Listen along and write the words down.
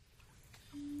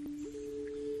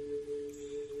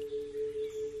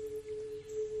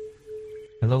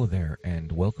Hello there,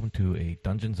 and welcome to a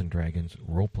Dungeons & Dragons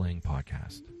role-playing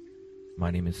podcast. My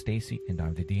name is Stacy, and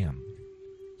I'm the DM.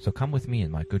 So come with me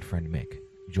and my good friend Mick.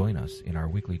 Join us in our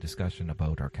weekly discussion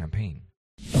about our campaign.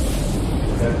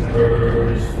 That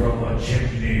burns from a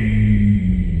chimney.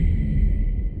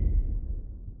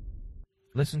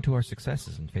 Listen to our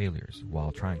successes and failures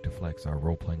while trying to flex our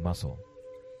role-playing muscle.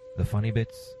 The funny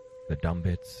bits, the dumb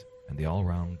bits, and the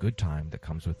all-around good time that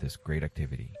comes with this great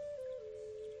activity.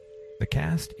 The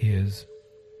cast is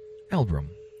Elbrum,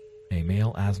 a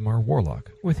male Asmar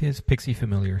warlock with his pixie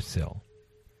familiar Syl.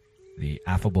 The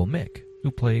affable Mick,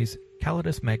 who plays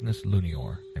Calidus Magnus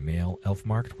Lunior, a male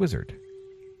elf-marked wizard.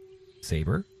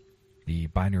 Saber, the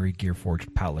binary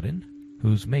gear-forged paladin,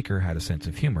 whose maker had a sense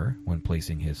of humor when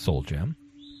placing his soul gem.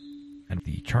 And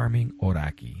the charming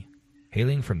Oraki,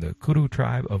 hailing from the Kuru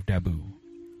tribe of Dabu,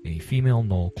 a female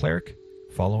Gnoll cleric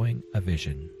following a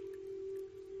vision.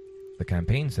 The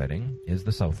campaign setting is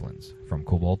the Southlands from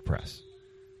Kobold Press.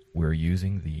 We're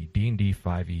using the D&D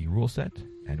 5e rule set,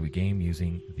 and we game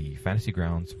using the Fantasy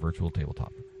Grounds virtual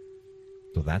tabletop.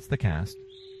 So that's the cast,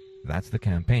 that's the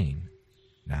campaign.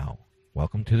 Now,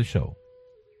 welcome to the show.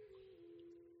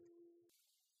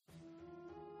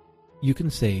 You can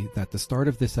say that the start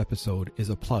of this episode is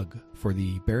a plug for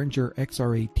the Behringer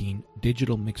XR18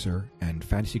 digital mixer and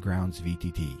Fantasy Grounds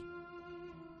VTT.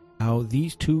 How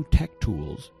these two tech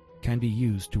tools can be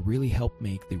used to really help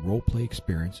make the roleplay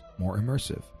experience more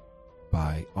immersive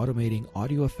by automating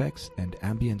audio effects and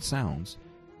ambient sounds,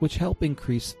 which help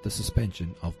increase the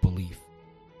suspension of belief.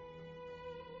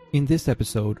 In this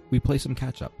episode, we play some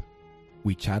catch-up.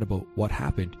 We chat about what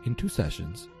happened in 2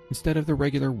 sessions instead of the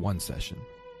regular 1 session.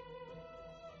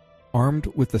 Armed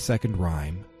with the second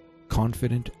rhyme,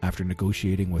 confident after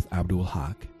negotiating with Abdul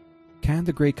Haq, can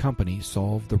the Grey Company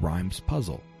solve the rhymes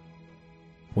puzzle?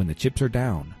 When the chips are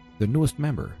down, the newest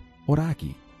member,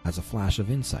 Oraki, has a flash of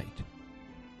insight.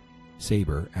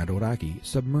 Saber and Oraki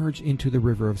submerge into the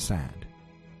River of Sand.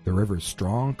 The river's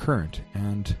strong current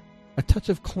and a touch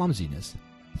of clumsiness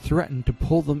threaten to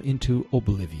pull them into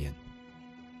oblivion.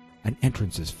 An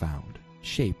entrance is found,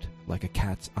 shaped like a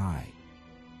cat's eye.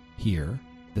 Here,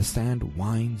 the sand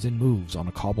winds and moves on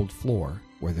a cobbled floor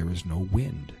where there is no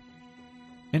wind.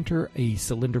 Enter a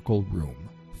cylindrical room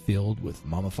filled with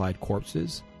mummified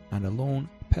corpses and a lone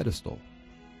pedestal.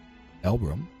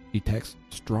 Elbrum detects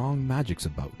strong magics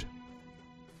about.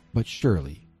 But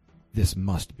surely, this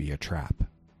must be a trap.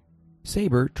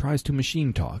 Saber tries to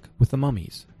machine talk with the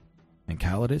mummies. And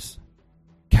Calidus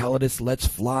lets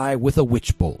fly with a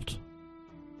witch bolt.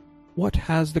 What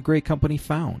has the Grey Company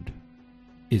found?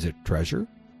 Is it treasure?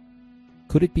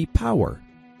 Could it be power?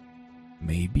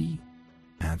 Maybe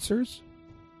answers?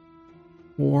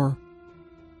 Or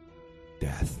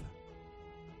death?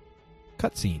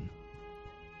 Cutscene.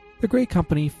 The Grey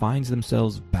Company finds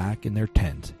themselves back in their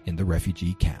tent in the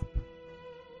refugee camp.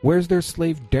 Where's their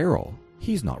slave Daryl?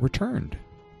 He's not returned.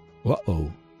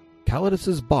 Uh-oh.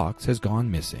 Calidus's box has gone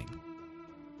missing.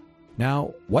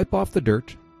 Now, wipe off the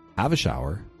dirt, have a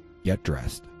shower, get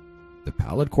dressed. The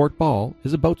Pallid Court Ball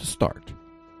is about to start.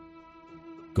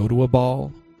 Go to a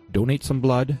ball, donate some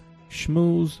blood,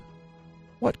 schmooze.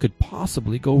 What could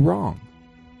possibly go wrong?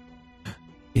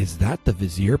 Is that the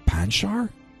Vizier Panshar?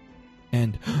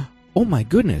 And, oh my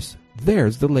goodness,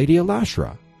 there's the Lady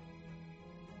Alashra.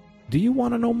 Do you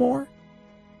want to know more?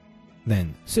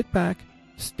 Then sit back,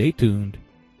 stay tuned,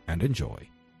 and enjoy.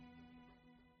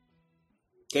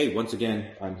 Okay, once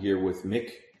again, I'm here with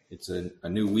Mick. It's a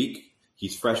new week.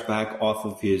 He's fresh back off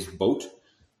of his boat.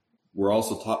 We're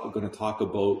also going to talk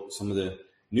about some of the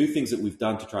new things that we've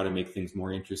done to try to make things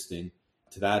more interesting.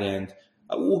 To that end,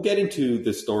 we'll get into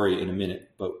the story in a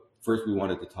minute, but first we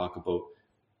wanted to talk about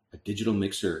a digital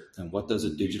mixer and what does a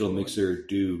digital mixer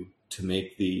do to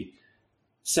make the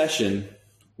session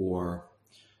or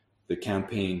the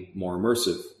campaign more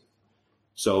immersive.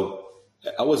 So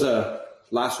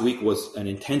last week was an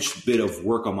intense bit of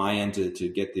work on my end to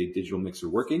get the digital mixer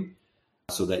working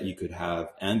so that you could have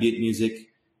ambient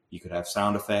music, you could have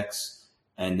sound effects,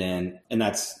 and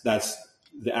that's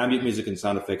the ambient music and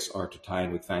sound effects are to tie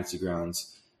in with Fantasy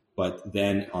Grounds. But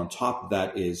then on top of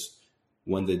that is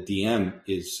when the DM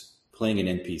is playing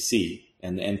an NPC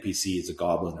and the NPC is a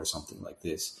goblin or something like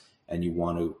this, and you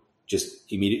want to just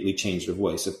immediately change their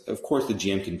voice. Of course, the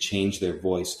GM can change their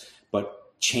voice,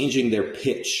 but changing their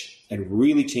pitch and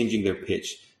really changing their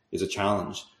pitch is a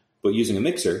challenge. But using a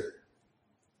mixer,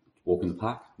 walk in the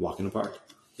park.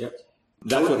 Yep.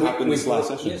 That's what happened this last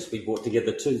session. Yes, we brought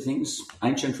together 2 things,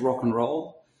 ancient rock and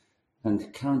roll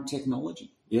and current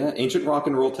technology. Yeah, ancient rock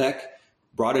and roll tech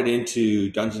brought it into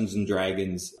Dungeons and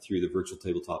Dragons through the virtual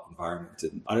tabletop environment.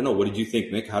 And I don't know, what did you think,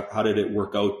 Mick? How did it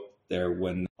work out there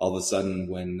when all of a sudden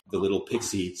when the little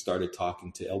pixie started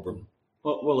talking to Elbrum?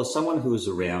 Well, as someone who was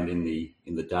around in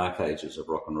the dark ages of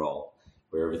rock and roll,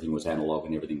 where everything was analog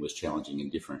and everything was challenging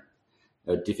and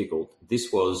difficult,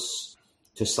 this was,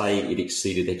 to say it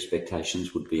exceeded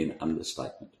expectations would be an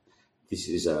understatement. This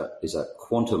is a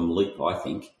quantum leap, I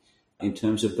think, in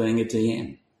terms of being a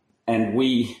DM. And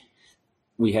we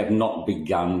have not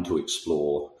begun to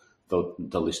explore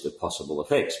the list of possible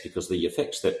effects, because the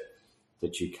effects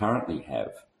that you currently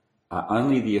have are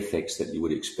only the effects that you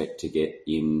would expect to get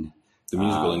in the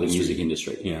music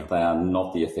industry. Yeah. They are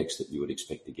not the effects that you would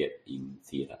expect to get in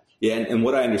theatre. Yeah, and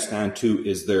what I understand too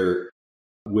is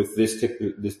with this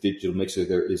digital mixer,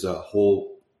 there is a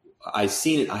whole, I've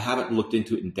seen it, I haven't looked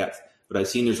into it in depth, but I've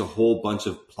seen there's a whole bunch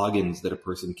of plugins that a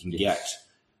person can get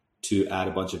to add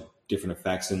a bunch of different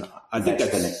effects. And I think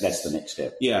that's the next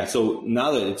step. Yeah, so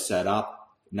now that it's set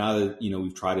up, now that,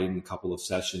 we've tried it in a couple of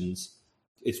sessions,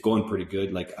 it's going pretty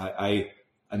good. Like I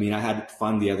mean, I had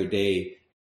fun the other day.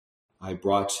 I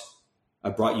brought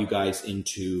you guys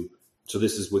into, so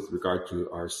this is with regard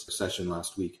to our session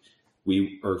last week.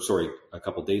 A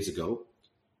couple days ago,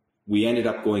 we ended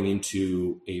up going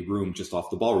into a room just off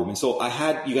the ballroom. And so I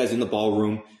had you guys in the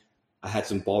ballroom. I had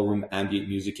some ballroom ambient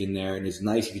music in there, and it's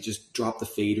nice. You could just drop the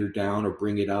fader down or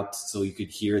bring it up so you could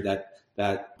hear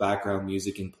that background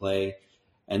music in play.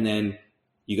 And then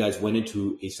you guys went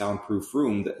into a soundproof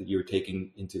room that you were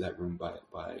taken into that room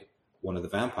by one of the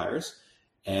vampires.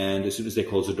 And as soon as they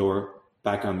close the door,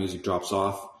 background music drops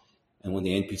off. And when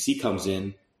the NPC comes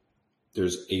in,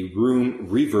 there's a room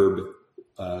reverb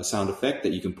sound effect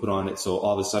that you can put on it. So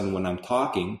all of a sudden when I'm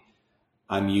talking,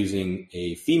 I'm using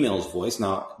a female's voice.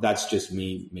 Now, that's just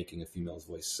me making a female's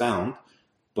voice sound,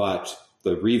 but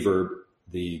the reverb,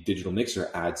 the digital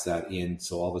mixer adds that in.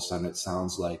 So all of a sudden it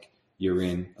sounds like you're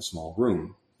in a small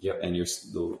room. Yep. And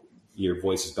your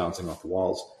voice is bouncing off the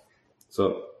walls.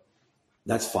 So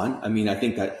that's fun. I mean, I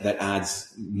think that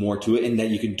adds more to it, and that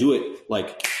you can do it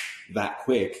like that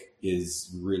quick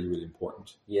is really, really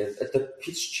important. Yeah, the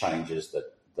pitch changes that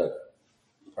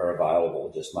are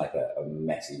available just make a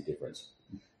massive difference.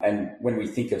 And when we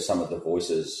think of some of the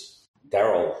voices,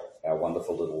 Daryl, our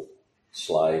wonderful little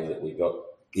slave that we got,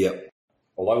 yep.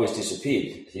 Although he's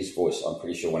disappeared, his voice, I'm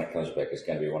pretty sure when it comes back, is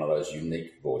going to be one of those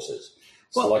unique voices.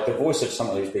 So like the voice of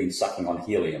someone who's been sucking on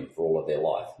helium for all of their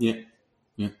life. Yeah.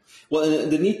 Yeah. Well, and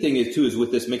the neat thing is too, is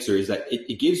with this mixer is that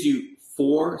it gives you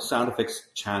 4 sound effects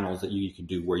channels that you can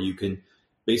do, where you can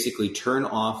basically turn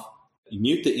off,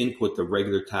 mute the input, the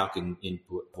regular talking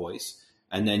input voice,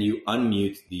 and then you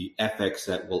unmute the FX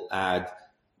that will add,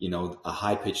 a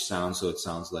high pitched sound. So it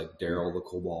sounds like Daryl the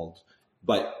Kobold.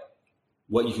 But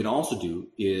what you can also do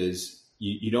is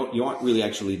you aren't really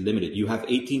actually limited. You have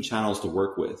 18 channels to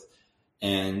work with.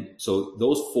 And so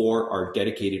those 4 are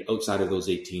dedicated outside of those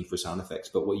 18 for sound effects.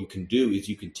 But what you can do is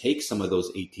you can take some of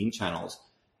those 18 channels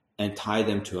and tie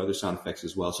them to other sound effects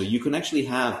as well. So you can actually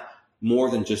have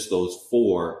more than just those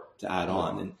 4 to add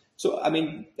on. And so, I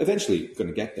mean, eventually you're going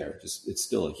to get there. It's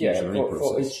still a huge learning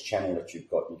process. For each channel that you've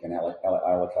got, you can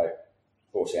allocate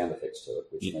 4 sound effects to it,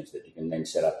 which means that you can then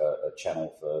set up a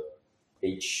channel for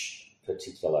each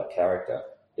particular character,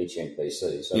 each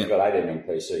NPC. So you've got 18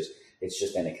 NPCs. It's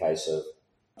just in a case of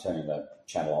turning the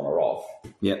channel on or off,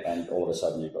 and all of a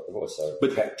sudden you've got the voice. So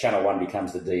channel 1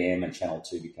 becomes the DM, and channel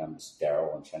 2 becomes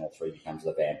Daryl, and channel 3 becomes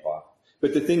the vampire.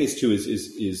 But the thing is too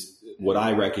is what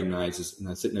I recognize is, and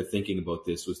I was sitting there thinking about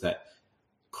this, was that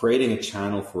creating a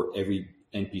channel for every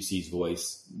NPC's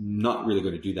voice, not really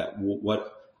going to do that.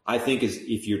 What I think is,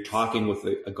 if you're talking with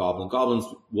a goblin, goblins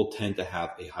will tend to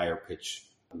have a higher pitch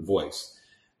voice.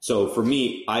 So for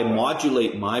me, I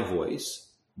modulate my voice,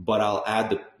 but I'll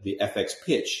add the FX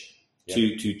pitch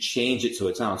to change it so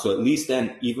it sounds. So at least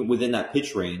then, even within that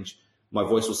pitch range, my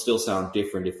voice will still sound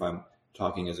different if I'm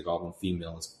talking as a goblin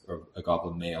female or a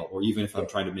goblin male, or even if I'm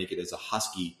trying to make it as a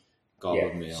husky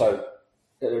goblin male. So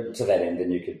to that end,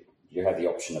 then you have the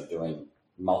option of doing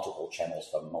multiple channels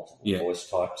for multiple voice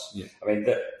types. Yeah. I mean,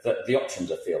 the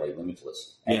options are fairly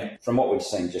limitless. And from what we've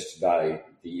seen just today,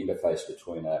 the interface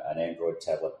between an Android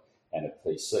tablet and a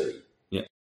PC,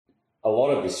 a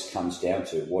lot of this comes down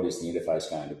to what is the interface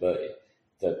going to be.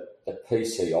 The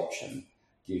PC option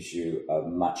gives you a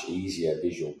much easier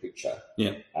visual picture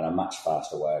and a much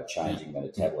faster way of changing than a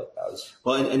tablet does.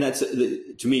 Well, and that's,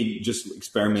 to me, just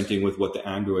experimenting with what the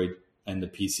Android and the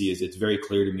PC is, it's very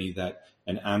clear to me that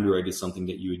an Android is something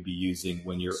that you would be using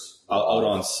when you're out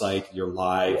on site, you're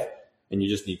live, and you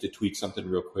just need to tweak something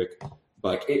real quick.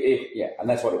 But and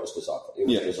that's what it was designed for. It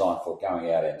was designed for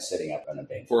going out and setting up an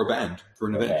event. For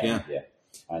an event.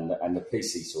 And the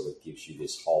PC sort of gives you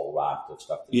this whole raft of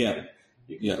stuff that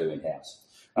you can do in-house.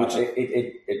 Which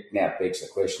it now begs the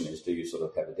question is, do you sort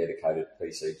of have a dedicated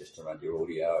PC just to run your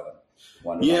audio and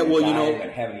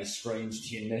and how many screens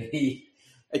do you need?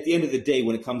 At the end of the day,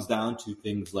 when it comes down to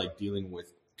things like dealing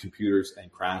with computers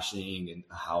and crashing and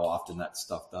how often that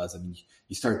stuff does, I mean,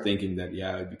 you start thinking that,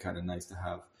 it'd be kind of nice to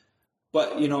have.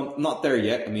 But, not there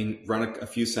yet. I mean, run a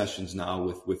few sessions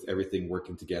now with everything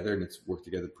working together, and it's worked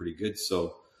together pretty good.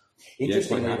 So,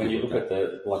 interestingly, when you look at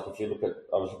I was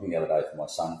looking the other day for my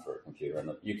son for a computer,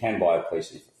 and you can buy a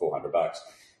PC for $400.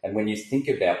 And when you think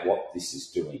about what this is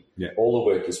doing, all the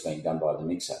work is being done by the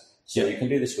mixer. So you can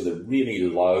do this with a really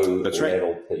low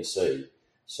level PC.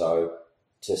 So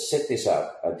to set this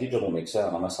up, a digital mixer,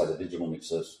 and I must say the digital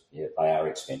mixers, they are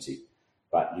expensive,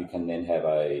 but you can then have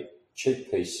a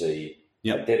cheap PC,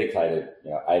 a dedicated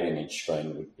 18-inch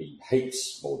screen would be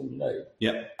heaps more than you need.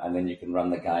 Yep. And then you can run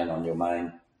the gain on your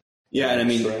main. And I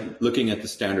mean, looking at the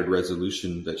standard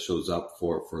resolution that shows up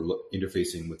for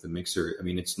interfacing with the mixer, I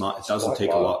mean, it doesn't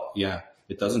take a lot. Yeah,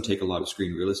 it doesn't take a lot of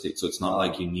screen real estate. So it's not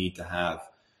like you need to have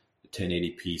a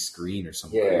 1080p screen or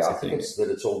something. Yeah, I think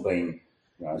it's all been.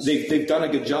 They've done a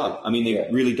good job. I mean,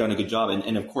 they've really done a good job.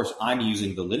 And of course, I'm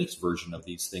using the Linux version of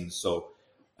these things. So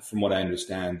from what I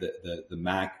understand, the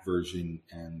Mac version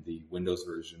and the Windows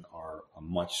version are a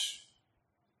much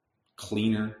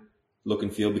cleaner look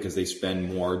and feel because they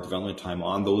spend more development time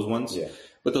on those ones. Yeah.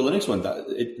 But the Linux one,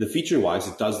 the feature-wise,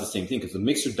 it does the same thing because the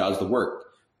mixer does the work.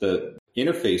 The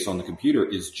interface on the computer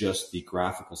is just the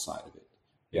graphical side of it.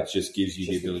 It just gives you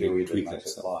the ability to tweak that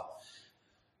stuff.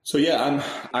 So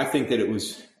I think that it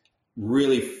was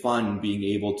really fun being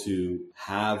able to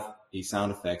have a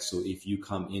sound effect. So if you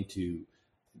come into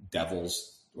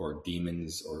devils or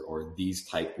demons or these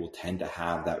type will tend to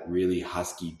have that really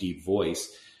husky, deep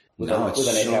voice. With a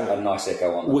nice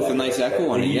echo on it. With a nice echo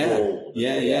on it,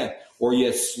 yeah. Or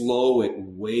you slow it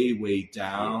way, way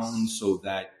down so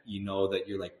that you know that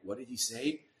you're like, what did he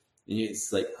say? And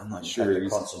it's like, I'm not sure.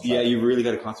 You really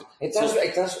got to concentrate.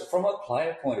 It does, from a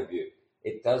player point of view,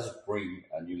 it does bring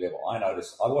a new level. I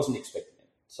noticed, I wasn't expecting it.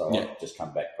 So I just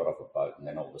come back, got off a boat, and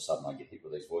then all of a sudden I get hit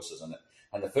with these voices.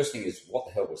 And the first thing is, what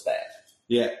the hell was that?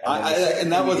 Yeah,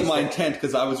 and that wasn't my intent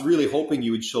because I was really hoping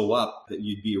you would show up, that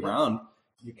you'd be around.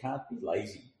 You can't be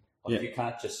lazy. You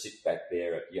can't just sit back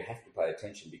there. You have to pay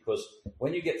attention because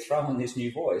when you get thrown this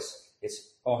new voice,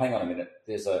 it's, hang on a minute,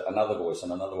 there's another voice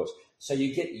and another voice. So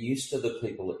you get used to the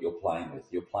people that you're playing with.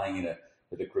 You're playing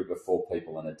with a group of 4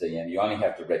 people and a DM. You only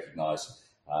have to recognise,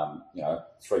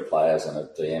 3 players and a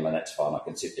DM, and that's fine. I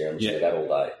can sit there and listen to that all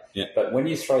day. Yeah. But when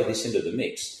you throw this into the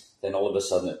mix, then all of a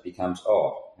sudden it becomes,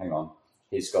 hang on,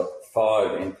 he's got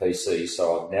 5 NPCs,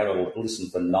 so I've now got to listen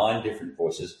for 9 different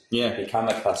voices. Yeah. Become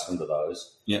accustomed to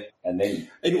those. Yeah. And then...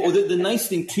 the nice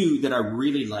thing, too, that I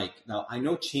really like, now I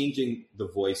know changing the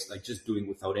voice, like just doing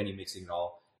without any mixing at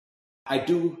all, I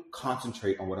do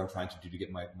concentrate on what I'm trying to do to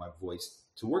get my voice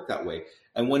to work that way.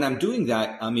 And when I'm doing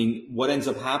that, I mean, what ends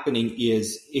up happening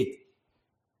is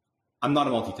I'm not a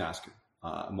multitasker.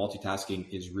 Multitasking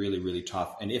is really, really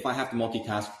tough. And if I have to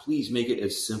multitask, please make it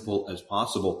as simple as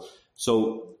possible.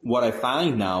 So what I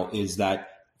find now is that,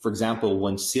 for example,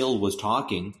 when Sil was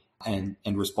talking and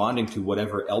responding to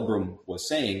whatever Elbrum was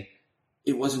saying,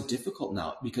 it wasn't difficult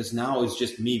now because now it's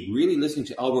just me really listening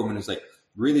to Elbrum and it's like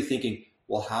really thinking,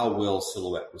 well, how will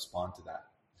Silhouette respond to that?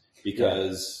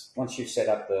 Because once you've set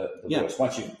up the voice,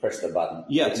 once you've pressed the button,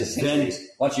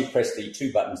 once you press the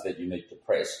 2 buttons that you need to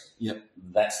press,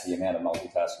 that's the amount of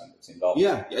multitasking that's involved.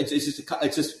 Yeah,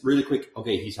 it's just really quick.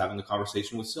 Okay, he's having a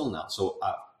conversation with Sil now, so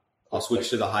I'll switch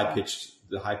to the high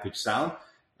pitched sound.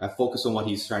 I focus on what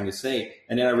he's trying to say,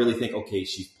 and then I really think, okay,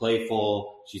 she's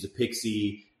playful, she's a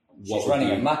pixie. She's running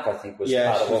amok, I think, was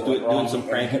part of what went wrong. Doing some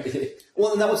pranking.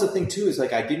 Well, and that was the thing too, is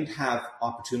like I didn't have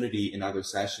opportunity in other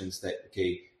sessions that,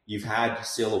 okay, you've had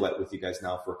Silhouette with you guys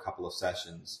now for a couple of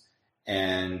sessions,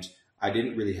 and I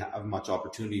didn't really have much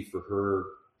opportunity for her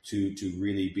to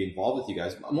really be involved with you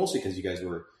guys, mostly because you guys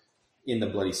were in the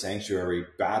bloody sanctuary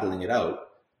battling it out.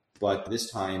 But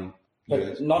this time...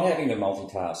 But not having to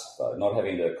multitask, though, not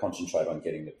having to concentrate on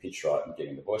getting the pitch right and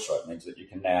getting the voice right means that you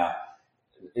can now...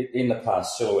 In the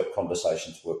past, Silhouette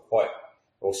conversations were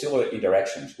Silhouette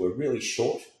interactions were really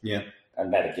short. Yeah.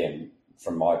 And that, again,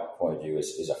 from my point of view,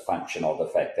 is a function of the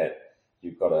fact that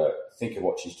you've got to think of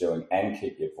what she's doing and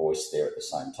keep your voice there at the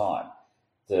same time.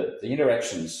 The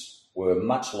interactions were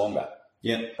much longer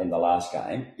in the last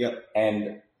game. Yep.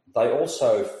 And they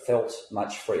also felt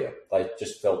much freer. They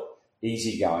just felt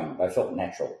easygoing. They felt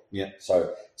natural. Yeah.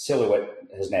 So Silhouette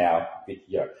has now, the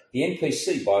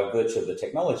NPC by virtue of the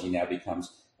technology now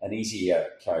becomes an easier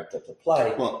character to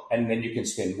play, and then you can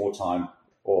spend more time,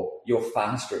 or you're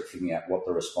faster at figuring out what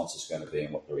the response is going to be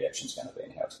and what the reaction is going to be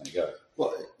and how it's going to go.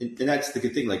 Well, and that's the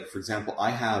good thing. Like, for example,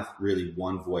 I have really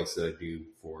one voice that I do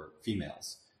for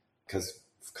females, because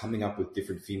coming up with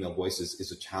different female voices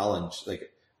is a challenge.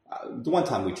 Like, the one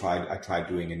time I tried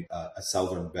doing a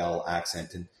Southern Belle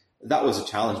accent, and that was a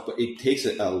challenge, but it takes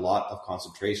a lot of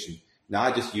concentration. Now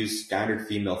I just use standard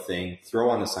female thing, throw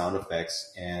on the sound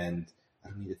effects, and I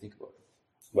don't need to think about it.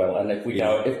 Well, and if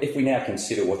we now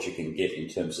consider what you can get in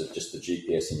terms of just the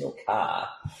GPS in your car,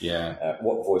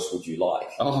 what voice would you like?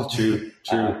 Oh, true.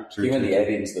 Given the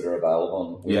add-ins that are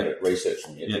available, and we haven't researched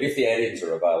them yet, but if the add-ins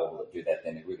are available that do that,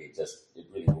 then it really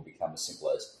will become as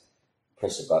simple as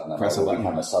press a button and it will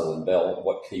become a Southern Belle.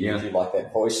 What key would you like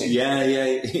that voice in? Yeah.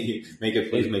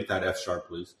 Please make that F sharp,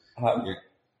 please.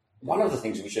 One of the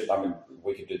things we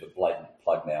could do the blatant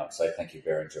plug now and say thank you,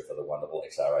 Behringer, for the wonderful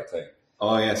XR18.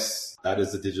 Oh, yes. That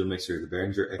is the digital mixer, the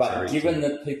Behringer XR18. But given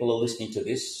that people are listening to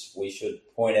this, we should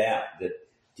point out that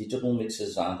digital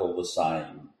mixers aren't all the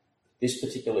same. This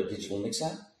particular digital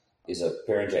mixer is a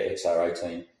Behringer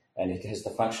XR18, and it has the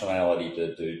functionality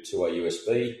to do to a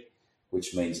USB,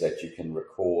 which means that you can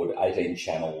record 18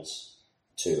 channels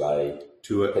to a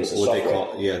piece of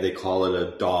software. They call it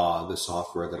a DAW, the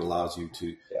software that allows you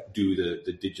to do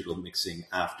the digital mixing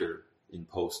after in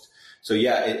post. So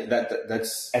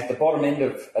that's at the bottom end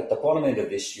of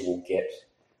this, you will get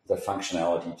the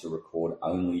functionality to record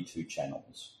only 2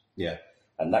 channels. Yeah,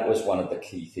 and that was one of the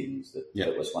key things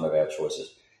that was one of our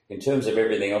choices. In terms of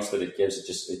everything else that it gives,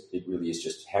 it really is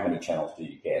just how many channels do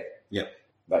you get. Yeah.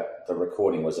 But the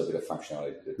recording was a bit of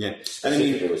functionality that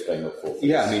specifically was being looked for.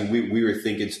 We were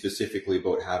thinking specifically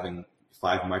about having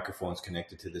 5 microphones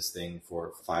connected to this thing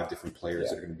for 5 different players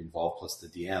that are going to be involved, plus the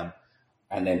DM.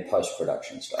 And then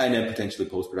post-production stuff. And then potentially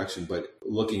post-production. But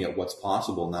looking at what's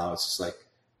possible now, it's just like,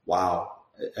 wow,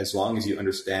 as long as you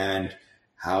understand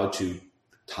how to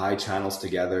tie channels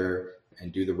together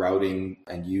and do the routing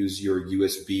and use your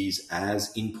USBs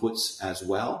as inputs as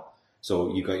well.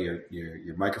 So you got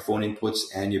your microphone inputs,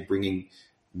 and you're bringing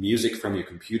music from your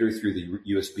computer through the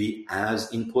USB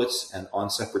as inputs and on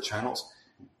separate channels.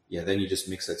 Yeah, then you just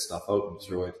mix that stuff out and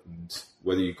throw it. And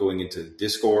whether you're going into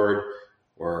Discord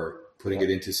or putting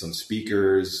it into some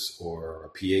speakers or a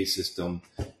PA system,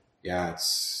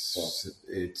 it's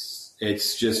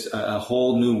just a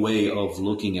whole new way of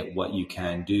looking at what you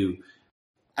can do.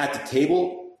 At the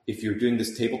table, if you're doing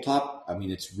this tabletop,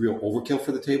 it's real overkill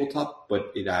for the tabletop,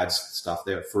 but it adds stuff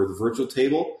there. For the virtual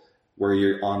table, where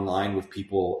you're online with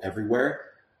people everywhere,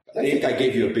 I think I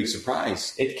gave you a big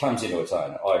surprise. It comes into its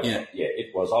own.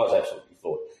 It was. I was absolutely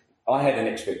floored. I had an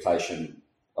expectation.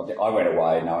 I went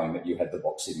away knowing that you had the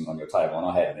box sitting on your table, and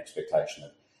I had an expectation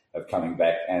of coming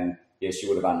back. And yes, you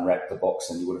would have unwrapped the box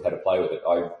and you would have had to play with it.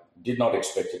 I did not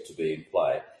expect it to be in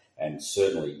play, and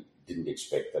certainly didn't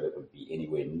expect that it would be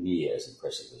anywhere near as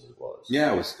impressive as it was.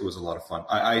 Yeah, it was a lot of fun.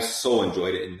 I so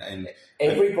enjoyed it, and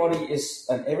everybody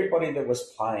that was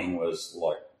playing was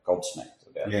like gobsmacked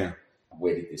about it.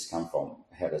 Where did this come from?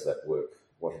 How does that work?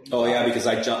 Because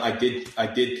I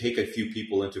did take a few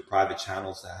people into private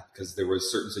channels because there were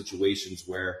certain situations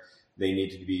where they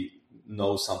needed to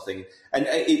know something, and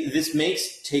this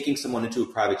makes taking someone into a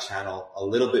private channel a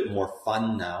little bit more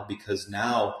fun now, because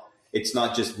now it's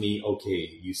not just me.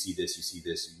 Okay, you see this.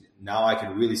 Now I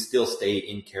can really still stay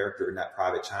in character in that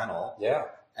private channel. Yeah,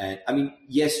 and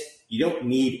yes, you don't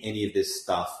need any of this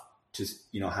stuff to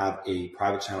have a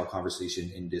private channel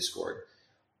conversation in Discord,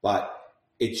 but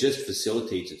it just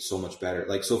facilitates it so much better.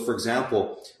 Like, so for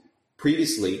example,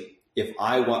 previously, if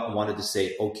I wanted to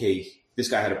say, okay, this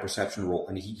guy had a perception roll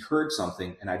and he heard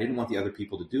something and I didn't want the other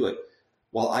people to do it,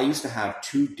 well, I used to have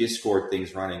 2 Discord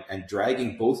things running and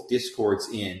dragging both Discords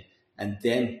in and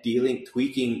then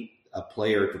tweaking a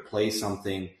player to play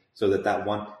something so that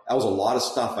was a lot of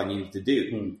stuff I needed to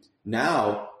do.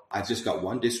 Now I've just got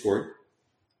one Discord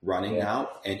running now,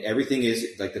 and everything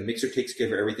is like the mixer takes care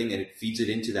of everything and it feeds it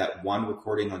into that one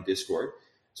recording on Discord.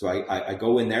 So I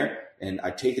go in there and I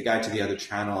take the guy to the other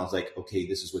channel. I was like, okay,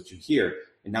 this is what you hear.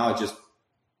 And now I just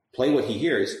play what he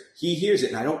hears. He hears it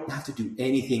and I don't have to do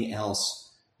anything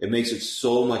else. It makes it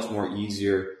so much more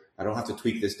easier. I don't have to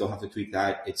tweak this, don't have to tweak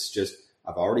that. It's just,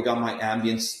 I've already got my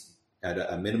ambience at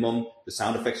a minimum. The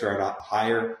sound effects are at a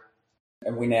higher.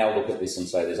 And we now look at this and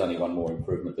say there's only one more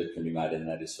improvement that can be made, and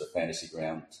that is for Fantasy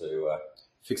Ground to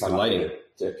fix the lighting,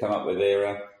 to come up with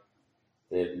their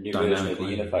new version of the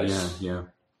interface.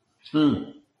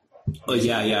 Oh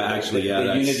yeah, actually, yeah. The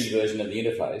that's Unity version of the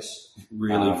interface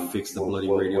really fix the bloody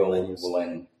radio menus. will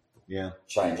then Yeah,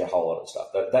 change a whole lot of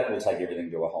stuff. That will take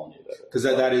everything to a whole new level. because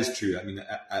that is true. I mean,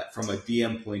 from a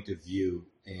DM point of view,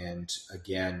 and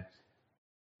again,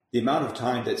 the amount of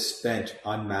time that's spent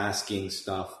unmasking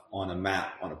stuff on a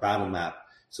map, on a battle map,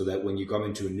 so that when you come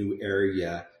into a new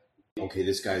area, okay,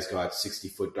 this guy's got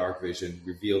 60-foot dark vision,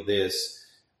 reveal this,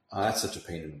 that's such a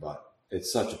pain in the butt.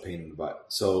 It's such a pain in the butt.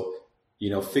 So,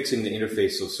 fixing the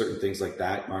interface so certain things like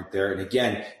that aren't there. And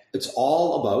again, it's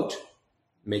all about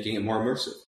making it more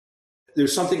immersive.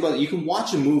 There's something about it. You can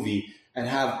watch a movie and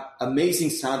have amazing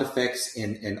sound effects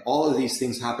and all of these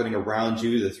things happening around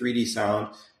you, the 3D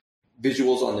sound,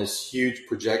 visuals on this huge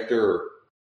projector,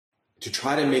 to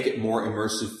try to make it more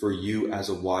immersive for you as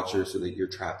a watcher so that you're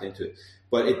trapped into it.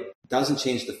 But it doesn't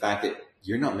change the fact that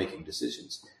you're not making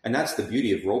decisions. And that's the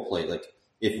beauty of role play. Like,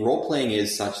 if role playing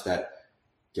is such that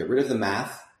get rid of the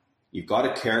math, you've got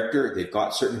a character, they've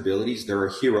got certain abilities, they're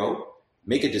a hero,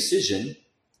 make a decision,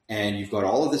 and you've got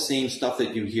all of the same stuff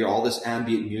that you hear, all this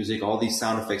ambient music, all these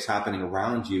sound effects happening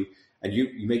around you, and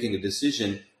you're making a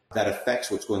decision that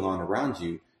affects what's going on around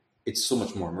you, it's so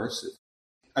much more immersive.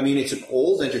 I mean, it's an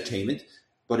old entertainment,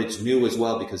 but it's new as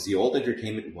well, because the old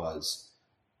entertainment was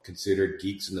considered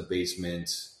geeks in the basement.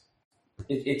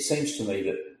 It seems to me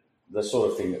that the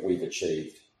sort of thing that we've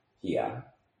achieved here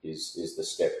is the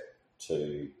step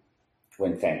to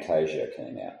when Fantasia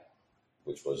came out,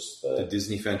 which was The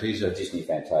Disney Fantasia. The Disney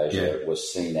Fantasia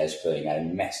was seen as being a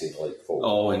massive leap forward.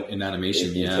 Oh, in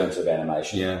animation, in terms of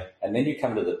animation. Yeah. And then you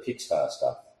come to the Pixar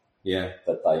stuff that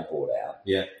they brought out.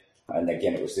 Yeah. And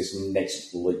again, it was this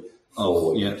next leap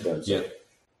forward in terms of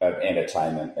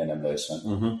entertainment and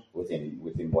immersion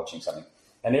within watching something.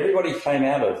 And everybody came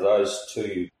out of those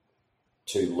two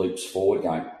leaps forward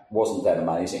going, wasn't that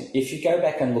amazing? If you go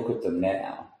back and look at them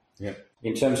now,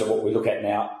 in terms of what we look at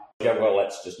now, you go, well,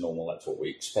 that's just normal, that's what we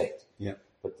expect. Yeah.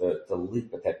 But the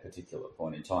leap at that particular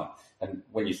point in time, and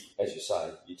when you, as you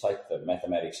say, you take the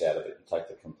mathematics out of it, you take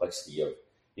the complexity of,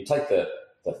 you take the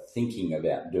thinking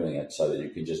about doing it so that you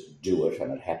can just do it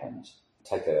and it happens.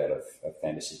 Take that out of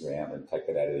Fantasy Ground and take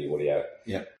that out of the audio.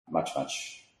 Yeah. Much.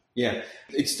 Yeah.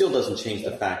 It still doesn't change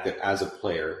the fact that as a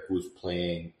player who's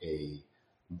playing a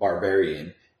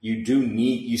barbarian,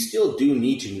 you still do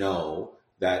need to know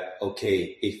that,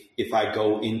 okay, if I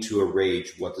go into a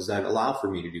rage, what does that allow for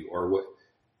me to do?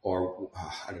 Or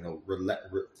I don't know,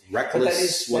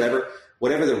 reckless,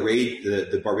 whatever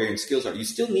the barbarian skills are. You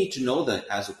still need to know that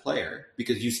as a player,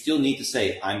 because you still need to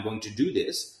say, I'm going to do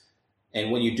this.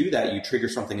 And when you do that, you trigger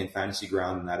something in Fantasy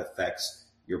Ground, and that affects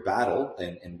your battle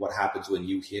and what happens when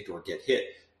you hit or get hit.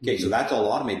 Okay, so that's all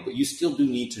automated, but you still do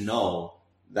need to know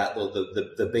that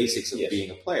the basics of being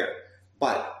a player.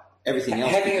 But everything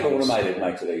else, having it automated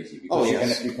makes it easy,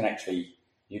 because you can actually,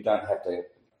 you don't have to,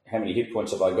 how many hit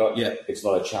points have I got? Yeah. It's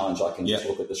not a challenge. I can just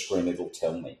look at the screen, it'll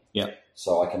tell me. Yeah.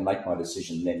 So I can make my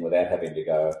decision then without having to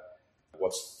go,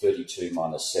 what's 32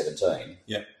 minus 17?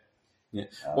 Yeah. Yeah.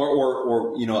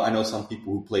 Or I know some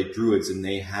people who play druids, and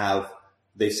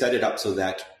they set it up so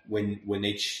that when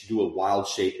they do a wild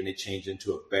shape and they change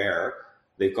into a bear,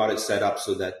 they've got it set up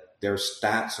so that their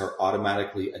stats are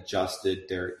automatically adjusted,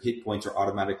 their hit points are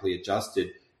automatically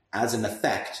adjusted as an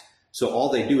effect. So all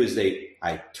they do is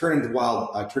I turn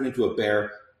into a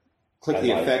bear, click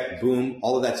the effect, boom,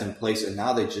 all of that's in place, and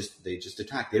now they just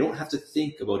attack. They don't have to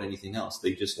think about anything else.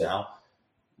 They just now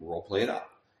role play it up.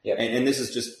 Yeah. And this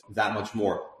is just that much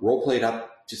more. Role play it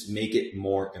up, just make it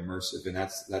more immersive. And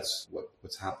that's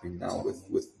what's happening now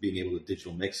with being able to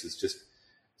digital mix, is just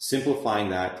simplifying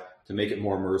that to make it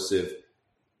more immersive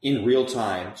in real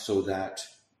time, so that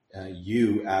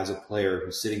you as a player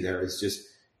who's sitting there is just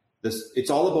this. It's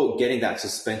all about getting that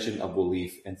suspension of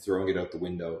belief and throwing it out the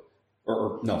window,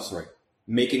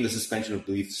 making the suspension of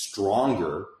belief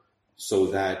stronger, so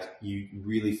that you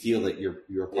really feel that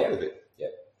you're a part of it. Yeah,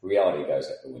 reality goes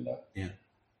out the window. Yeah.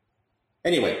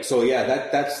 Anyway, so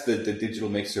that's the digital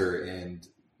mixer, and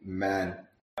man,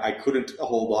 I couldn't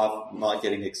hold off not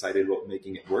getting excited about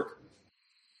making it work.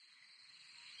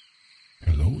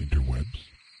 Hello, interwebs.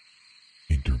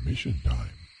 Intermission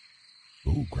time.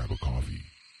 Go grab a coffee.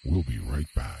 We'll be right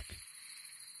back.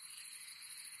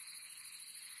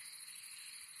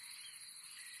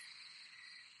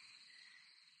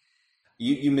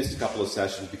 You missed a couple of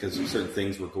sessions because certain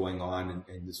things were going on,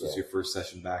 and this was your first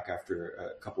session back after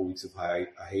a couple of weeks of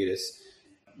hiatus,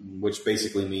 which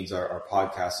basically means our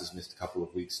podcast has missed a couple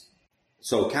of weeks.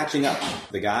 So catching up,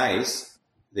 the guys,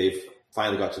 they've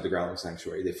finally got to the Growling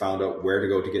Sanctuary. They found out where to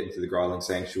go to get into the Growling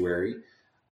Sanctuary.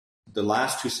 The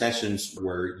last two sessions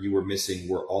where you were missing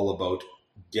were all about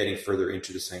getting further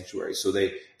into the sanctuary. So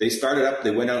they started up,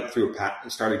 they went out through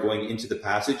started going into the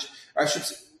passage. Or I should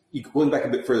say, going back a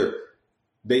bit further,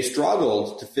 they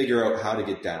struggled to figure out how to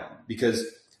get down because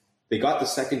they got the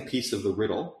second piece of the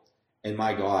riddle, and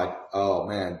my God, oh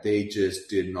man, they just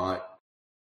did not.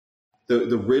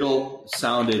 The riddle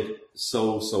sounded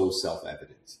so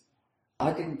self-evident.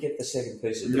 I didn't get the second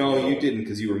piece of the No, riddle. you didn't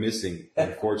because you were missing,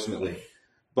 unfortunately.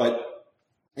 But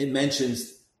it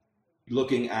mentions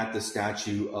looking at the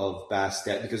statue of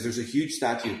Bastet, because there's a huge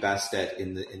statue of Bastet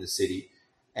in the city,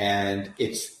 and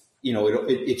it's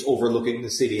it's overlooking the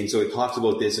city, and so it talks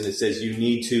about this, and it says you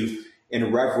need to,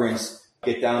 in reverence,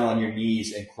 get down on your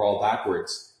knees and crawl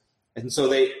backwards. And so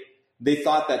they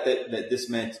thought that this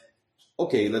meant,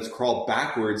 okay, let's crawl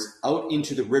backwards out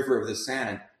into the river of the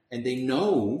sand, and they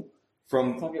know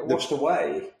from Don't get washed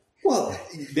away. Well,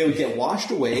 they would get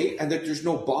washed away, and that there's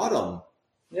no bottom.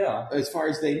 Yeah. As far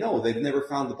as they know, they've never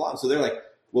found the bottom. So they're like,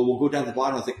 well, we'll go down the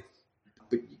bottom. I was like,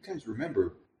 but you guys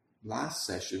remember last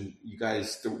session, you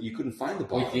couldn't find the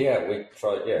bottom. We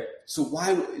tried, yeah. So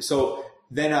why? So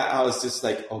then I was just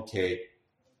like, okay,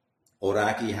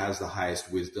 Oraki has the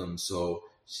highest wisdom, so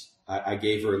I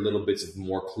gave her little bits of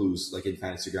more clues, like in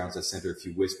Fantasy Grounds. I sent her a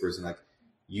few whispers, and like,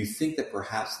 you think that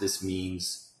perhaps this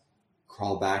means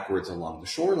crawl backwards along the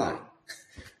shoreline?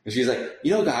 And she's like,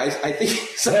 guys, I think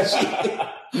so.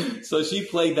 So she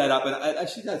played that up, and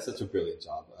she did such a brilliant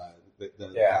job. The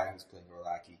guy who's playing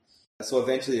Oraki. So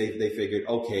eventually they figured,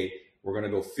 okay, we're going to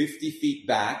go 50 feet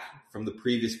back from the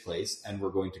previous place, and we're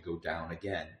going to go down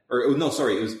again. Or no,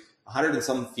 sorry, it was 100 and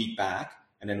some feet back,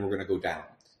 and then we're going to go down.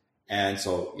 And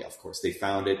so, yeah, of course, they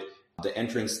found it. The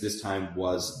entrance this time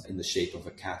was in the shape of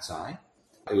a cat's eye.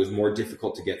 It was more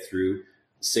difficult to get through.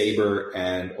 Saber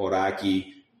and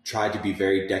Oraki tried to be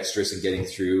very dexterous in getting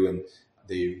through, and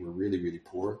they were really, really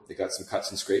poor. They got some cuts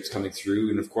and scrapes coming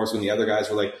through. And of course, when the other guys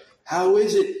were like, how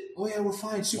is it? Oh yeah, we're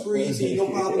fine. Super easy. No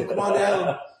problem. Come on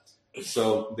down.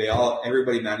 So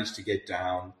everybody managed to get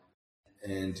down,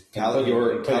 and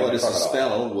Calidus'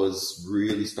 spell was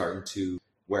really starting to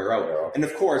wear out. And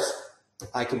of course,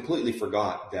 I completely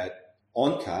forgot that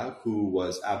Onka, who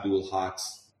was Abdul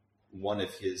Hak's one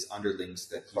of his underlings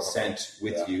that he sent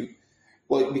with you,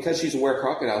 well, because she's a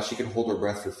were-crocodile, she can hold her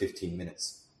breath for 15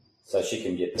 minutes. So she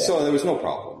can get down. So there was no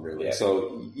problem, really. Yeah.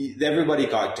 So everybody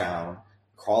got down,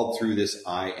 crawled through this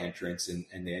eye entrance, and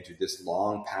they entered this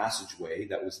long passageway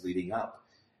that was leading up.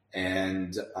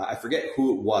 And I forget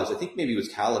who it was. I think maybe it was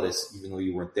Calidus, even though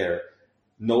you weren't there,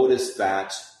 noticed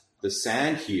that the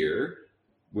sand here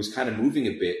was kind of moving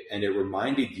a bit, and it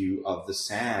reminded you of the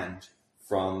sand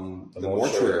from the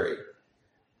mortuary.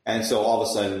 And so all of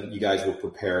a sudden, you guys were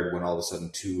prepared when all of a sudden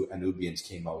 2 Anubians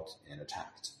came out and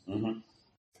attacked. Mm-hmm.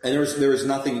 And there was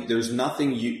nothing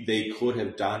they could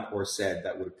have done or said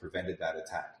that would have prevented that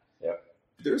attack. Yep.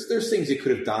 There's things they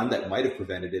could have done that might have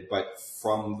prevented it, but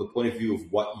from the point of view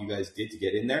of what you guys did to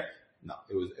get in there, no,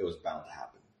 it was bound to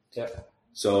happen. Yep.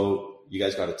 So you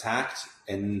guys got attacked,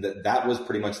 and that was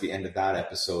pretty much the end of that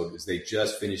episode, is they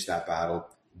just finished that battle.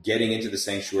 Getting into the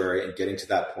sanctuary and getting to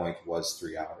that point was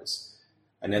 3 hours.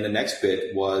 And then the next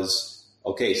bit was,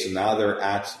 okay, so now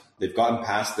they've gotten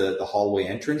past the hallway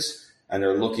entrance, and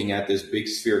they're looking at this big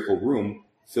spherical room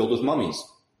filled with mummies.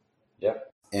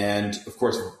 Yep. And of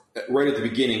course, right at the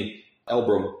beginning,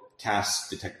 Elbrum casts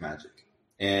Detect Magic,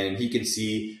 and he can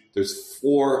see there's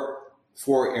four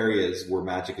areas where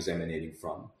magic is emanating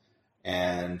from,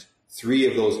 and 3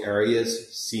 of those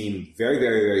areas seem very,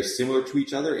 very, very similar to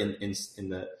each other in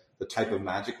the type of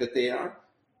magic that they are.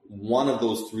 One of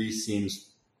those 3 seems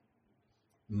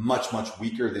much, much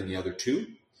weaker than the other 2,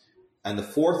 and the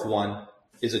 4th one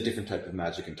is a different type of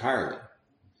magic entirely.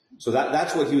 So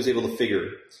that's what he was able to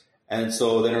figure. And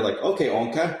so then they're like, okay,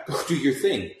 Onka, go do your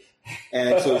thing.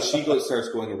 And so she starts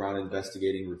going around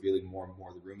investigating, revealing more and more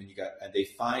of the room. And they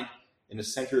find in the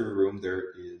center of the room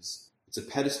it's a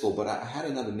pedestal, but I had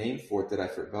another name for it that I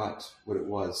forgot what it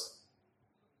was.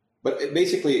 But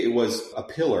basically it was a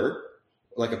pillar,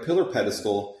 like a pillar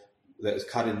pedestal that is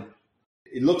cut in.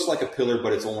 It looks like a pillar,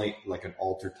 but it's only like an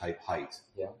altar type height.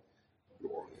 Yeah.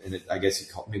 And I guess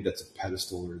maybe that's a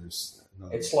pedestal, or there's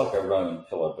another. It's like a Roman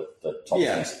pillar, but the top.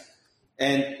 Yeah.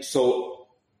 And so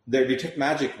their Detect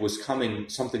Magic was coming,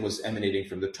 something was emanating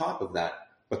from the top of that,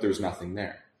 but there was nothing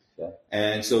there. Yeah.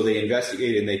 And so they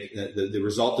investigated, and the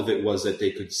result of it was that they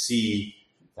could see.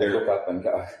 They look up and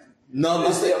go, no,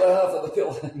 there's the other half of the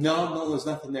pillar. No, there's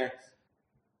nothing there.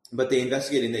 But they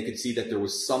investigated, and they could see that there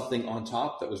was something on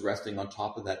top that was resting on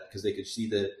top of that, because they could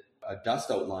see a dust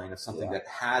outline of something that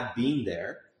had been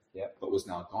there, but was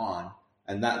now gone.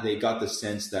 And that they got the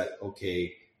sense that,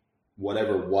 okay,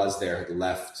 whatever was there had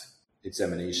left its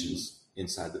emanations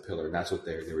inside the pillar. And that's what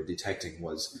they were detecting,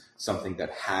 was something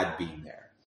that had been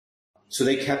there. So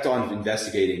they kept on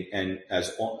investigating, and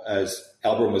as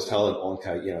Elbrum was telling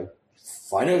Onka,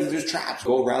 find out if there's traps,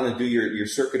 go around and do your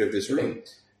circuit of this room.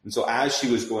 And so as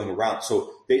she was going around,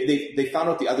 so they found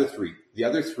out the other three. The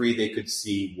other three they could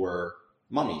see were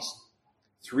mummies.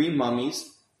 3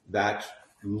 mummies that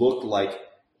looked like,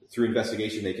 through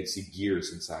investigation, they could see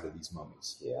gears inside of these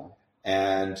mummies. Yeah.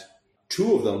 And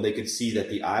 2 of them, they could see that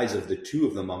the eyes of the 2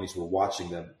 of the mummies were watching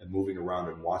them and moving around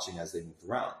and watching as they moved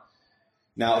around.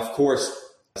 Now, of course,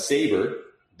 Saber,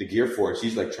 the Gear Force,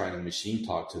 he's like trying to machine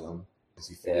talk to them because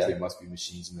he thinks they must be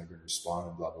machines and they're going to respond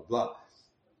and blah, blah, blah.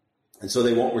 And so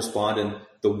they won't respond. And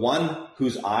the one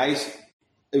whose eyes,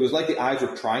 it was like the eyes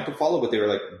were trying to follow, but they were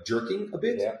like jerking a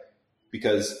bit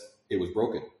because it was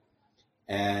broken.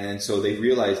 And so they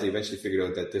eventually figured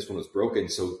out that this one was broken.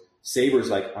 So Saber's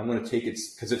like, I'm going to take it,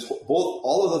 because it's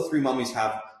all of the 3 mummies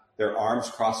have their arms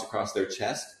crossed across their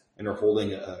chest and they're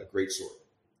holding a great sword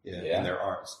in their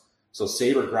arms. So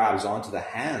Saber grabs onto the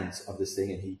hands of this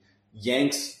thing and he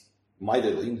yanks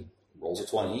mightily, rolls a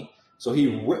 20. So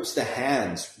he rips the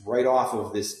hands right off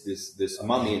of this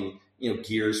mummy, and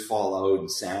gears fall out and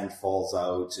sand falls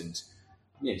out, and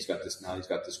he's got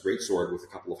this great sword with a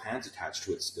couple of hands attached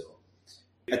to it still.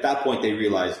 At that point, they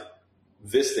realize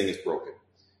this thing is broken,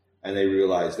 and they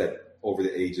realize that over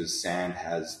the ages, sand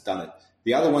has done it.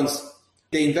 The other ones,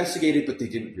 they investigated, but they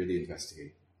didn't really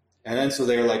investigate. And then so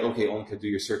they're like, okay, Onka, do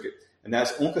your circuit. And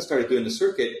as Onka started doing the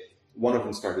circuit, one of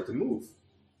them started to move.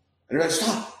 And they're like,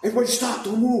 stop! Everybody stop!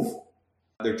 Don't move!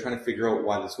 They're trying to figure out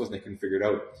why this was, and they couldn't figure it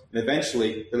out. And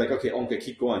eventually, they're like, okay, Onka,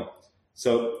 keep going.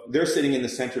 So they're sitting in the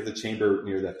center of the chamber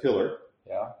near that pillar,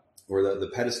 or the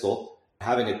pedestal,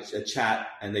 having a chat,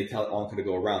 and they tell Onka to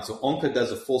go around. So Onka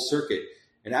does a full circuit,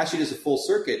 and as she does a full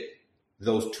circuit,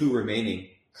 those 2 remaining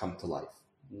come to life,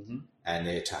 and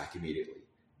they attack immediately.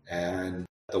 And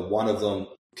the one of them,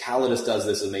 Calidus, does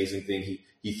this amazing thing.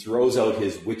 He throws out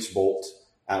his witch bolt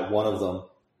at one of them,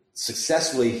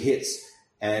 successfully hits,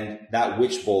 and that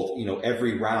witch bolt,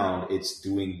 every round it's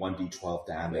doing 1d12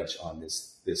 damage on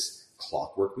this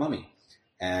clockwork mummy.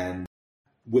 And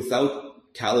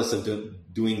without Calidus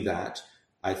doing that,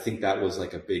 I think that was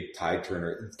like a big tide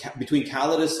turner between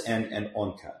Calidus and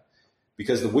Onka,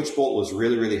 because the witch bolt was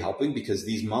really, really helping, because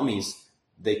these mummies,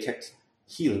 they kept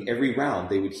healing. Every round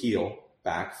they would heal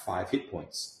back 5 hit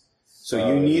points. So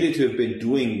you needed to have been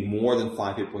doing more than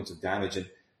 5 hit points of damage. And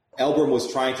Elbrum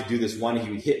was trying to do this one. He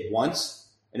would hit once,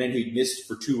 and then he'd miss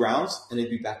for 2 rounds, and then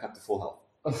he'd be back up to full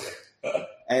health.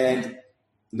 And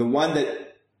the one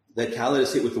that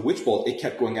Calidus hit with the witch bolt, it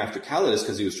kept going after Calidus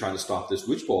because he was trying to stop this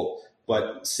witch bolt.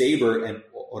 But Saber and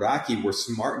Oraki were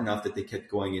smart enough that they kept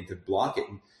going in to block it.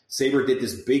 And Saber did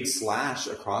this big slash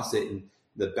across it, and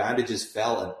the bandages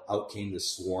fell, and out came the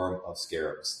swarm of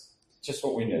scarabs. Just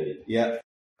what we needed. Yeah.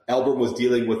 Elbrum was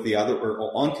dealing with the other,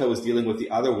 or Onka was dealing with the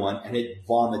other one, and it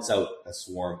vomits out a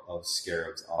swarm of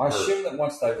scarabs on her. I assume that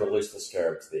once they release the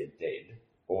scarabs, they're dead.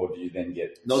 Or do you then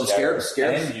get the scarabs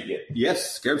and you get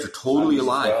scarabs are totally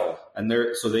alive, well. and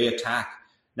they attack.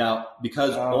 Now,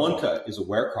 because Onka is a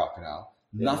were-crocodile,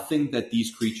 nothing that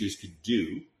these creatures could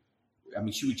do, I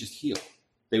mean, she would just heal.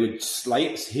 They would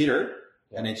hit her,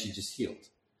 and then she just healed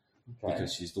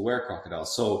because she's the were-crocodile.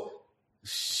 So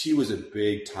she was a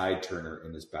big tide turner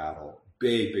in this battle,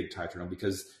 big tide turner,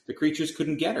 because the creatures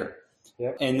couldn't get her.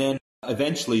 Yep. And then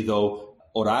eventually, though,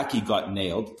 Oraki got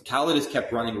nailed. Calidus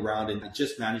kept running around and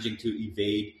just managing to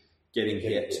evade getting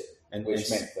hit. Which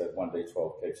meant that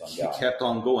 1d12 keeps on going. He kept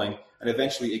on going, and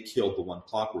eventually it killed the one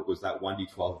clockwork. Was that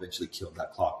 1d12 eventually killed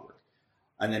that clockwork.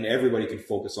 And then everybody could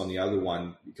focus on the other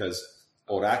one, because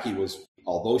Oraki was,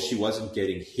 although she wasn't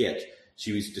getting hit,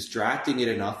 she was distracting it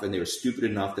enough, and they were stupid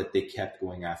enough that they kept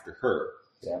going after her.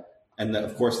 Yeah. And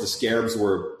of course, the scarabs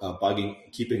were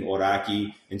keeping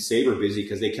Oraki and Saber busy,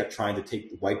 because they kept trying to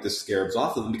wipe the scarabs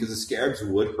off of them, because the scarabs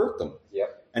would hurt them.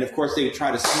 Yep. And of course, they would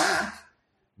try to smack,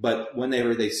 but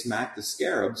whenever they smacked the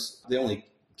scarabs, they only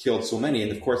killed so many.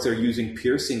 And of course, they're using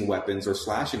piercing weapons or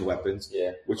slashing weapons,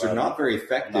 which are not very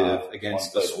effective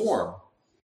against the swarm.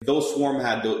 Those swarm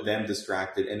had them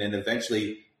distracted, and then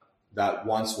eventually that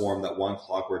one swarm, that one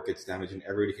clockwork gets damaged, and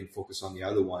everybody can focus on the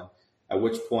other one. At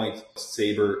which point,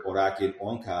 Saber, Oraki, and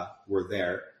Onka were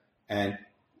there, and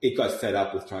it got fed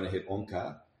up with trying to hit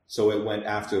Onka. So it went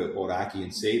after Oraki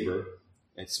and Saber,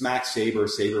 and smacked Saber.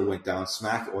 Saber went down,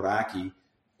 smacked Oraki.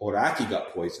 Oraki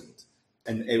got poisoned.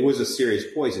 And it was a serious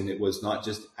poison. It was not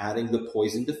just adding the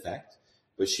poisoned effect,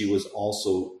 but she was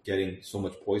also getting so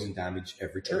much poison damage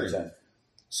every turn.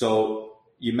 So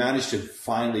you managed to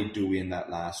finally do in that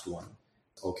last one.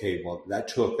 okay, well,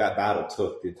 that battle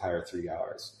took the entire 3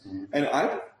 hours. And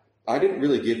I didn't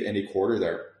really give any quarter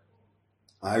there.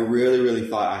 I really, really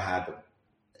thought I had them.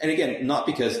 And again, not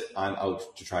because I'm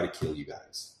out to try to kill you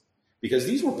guys, because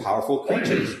these were powerful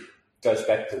creatures. Goes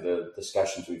back to the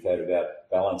discussions we've had about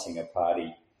balancing a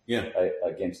party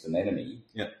against an enemy.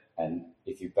 Yeah. And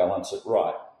if you balance it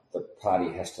right, the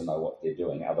party has to know what they're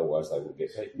doing, otherwise they will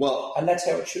get beaten. Well, and that's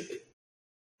how it should be.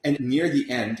 And near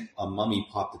the end, a mummy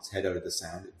popped its head out of the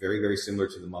sand, very, very similar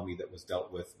to the mummy that was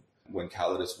dealt with when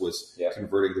Calidus was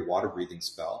converting the water-breathing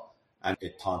spell. And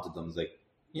it taunted them, like,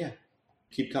 yeah,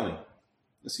 keep coming.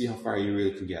 Let's see how far you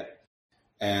really can get.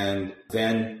 And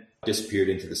then disappeared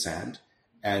into the sand.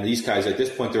 And these guys, at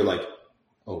this point, they're like,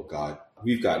 oh, God,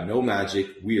 we've got no magic.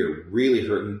 We are really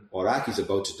hurting. Oraki's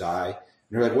about to die. And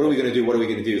they're like, what are we going to do? What are we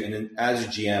going to do? And then as a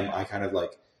GM, I kind of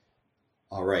like,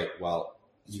 all right, well,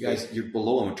 you guys, you're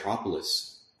below a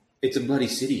metropolis. It's a bloody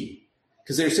city.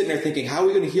 Because they're sitting there thinking, how are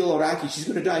we going to heal Oraki? She's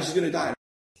going to die. She's going to die.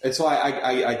 And so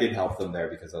I did help them there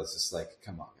because I was just like,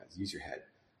 come on, guys, use your head.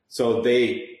 So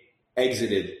they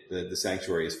exited the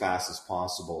sanctuary as fast as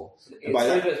possible.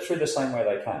 Through the same way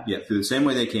they came. Yeah, through the same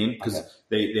way they came, because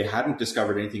they hadn't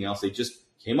discovered anything else. They just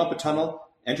came up a tunnel,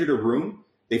 entered a room.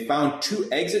 They found 2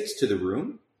 exits to the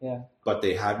room, but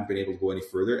they hadn't been able to go any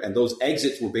further. And those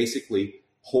exits were basically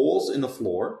holes in the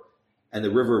floor, and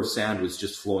the river of sand was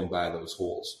just flowing by those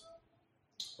holes.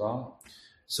 Right.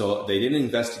 So they didn't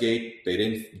investigate. They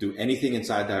didn't do anything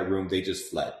inside that room. They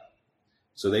just fled.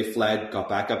 So they fled, got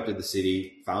back up to the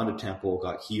city, found a temple,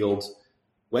 got healed,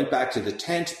 went back to the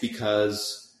tent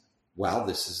because, well,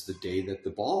 this is the day that the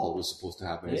ball was supposed to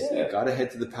happen. Yeah. Got to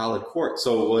head to the Pallid Court.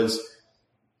 So it was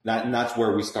that, and that's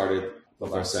where we started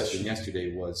with our session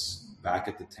yesterday, was back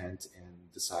at the tent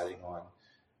and deciding on,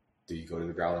 do you go to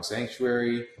the Growling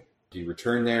Sanctuary? Do you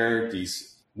return there?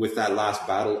 With that last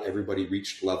battle, everybody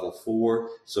reached level 4.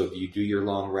 So do you do your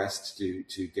long rest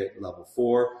to get level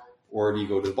 4, or do you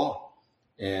go to the ball?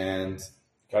 And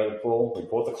go to the ball. We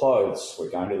bought the clothes. We're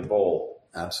going to the ball.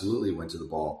 Absolutely went to the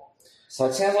ball. So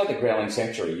it sounds like the Growling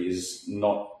Sanctuary is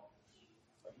not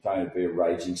going to be a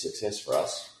raging success for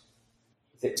us.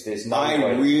 There's no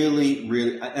way. Really,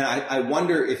 and I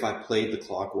wonder if I played the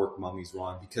Clockwork Mummies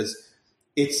wrong, because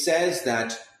it says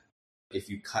that if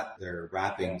you cut their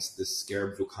wrappings, the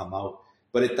scarabs will come out,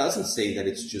 but it doesn't say that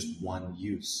it's just one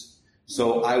use.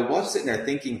 So I was sitting there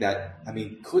thinking that, I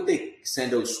mean, could they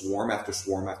send out swarm after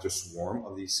swarm after swarm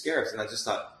of these scarabs? And I just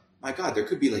thought, my God, there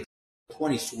could be like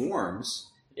 20 swarms.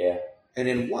 Yeah. And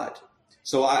then what?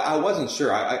 So I wasn't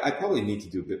sure. I probably need to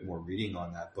do a bit more reading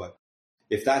on that. But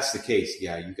if that's the case,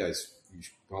 yeah, you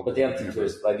should probably. But the other thing too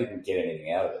is they didn't get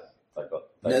anything out of it.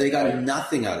 They got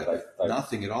nothing out of it.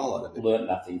 Nothing at all out of it. Learned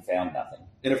nothing, found nothing.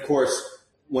 And of course,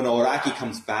 when Oraki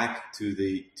comes back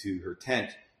to her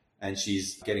tent and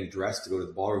she's getting dressed to go to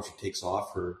the ballroom, she takes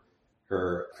off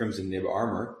her crimson nib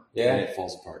armor, and it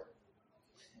falls apart.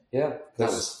 Yeah,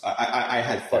 I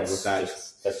had fun with that.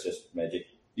 That's just magic.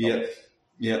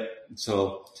 Yep.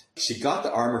 So she got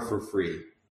the armor for free.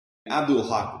 Abdul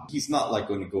Haq, he's not like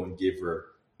going to go and give her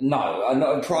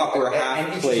proper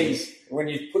half plates. When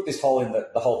you put this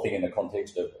whole thing in the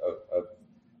context of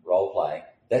role playing,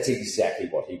 that's exactly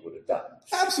what he would have done.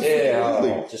 Absolutely. Yeah,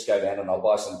 I'll just go down and I'll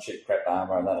buy some cheap crap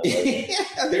armor and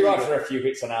that'll be right for a few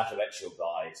hits, and after that she'll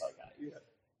die. It's okay.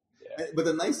 Yeah. But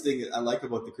the nice thing I like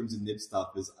about the Crimson Nib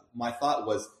stuff is my thought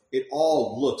was it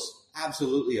all looks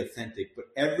absolutely authentic, but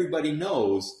everybody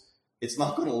knows it's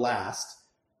not going to last.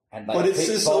 But it's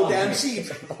just so damn cheap.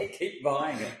 They keep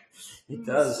buying it. It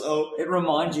does. So, it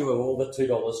reminds you of all the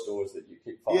 $2 stores that you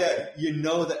keep buying. Yeah, you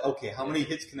know that, okay, how many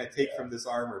hits can I take from this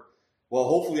armor? Well,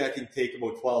 hopefully I can take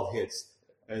about 12 hits,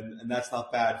 and that's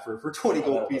not bad for 20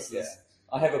 gold pieces. Yeah.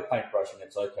 I have a paintbrush, and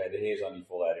it's okay. The hairs only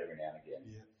fall out every now and again.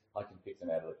 Yeah. I can pick them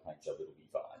out of the paint job. It'll be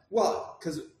fine. Well,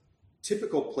 because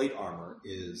typical plate armor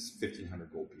is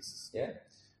 1,500 gold pieces. Yeah.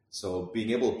 So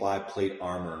being able to buy plate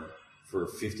armor for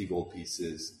 50 gold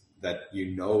pieces that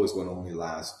you know is going to only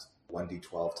last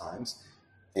 1d12 times,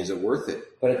 is it worth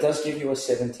it? But it does give you a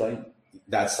 17.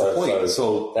 That's the point.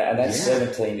 So that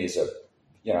 17 is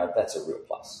that's a real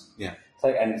plus. Yeah.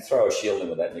 And throw a shield in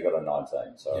with that, and you've got a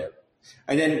 19. So. Yeah.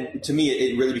 And then to me,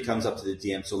 it really becomes up to the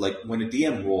DM. So like when a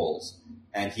DM rolls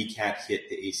and he can't hit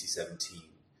the AC 17.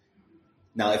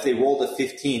 Now, if they rolled a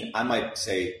 15, I might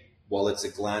say, well, it's a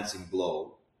glancing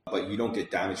blow, but you don't get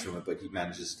damage from it, but he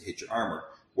manages to hit your armor.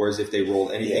 Whereas if they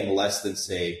rolled anything less than,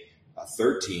 say, a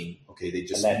 13, okay, they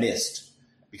just missed.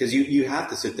 Because you have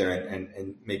to sit there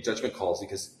and make judgment calls,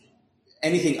 because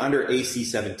anything under AC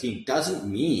 17 doesn't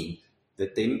mean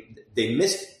that they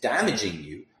missed damaging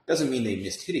you. Doesn't mean they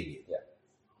missed hitting you. Yeah.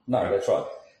 No, that's right.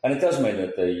 And it does mean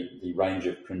that the range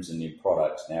of Crimson Nib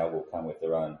products now will come with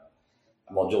their own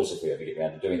modules if we ever get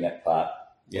around to doing that part.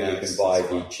 Yeah, you can buy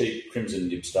the cheap Crimson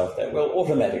Nib stuff that will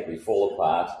automatically fall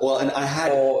apart Well, and I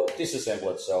had or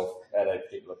disassemble itself at a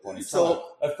particular point in time.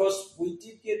 Of course, we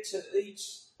did get to eat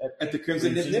at the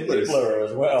Crimson Nib Nibbler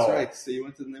as well. That's right. So you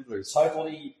went to the Nibblers.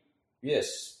 Totally,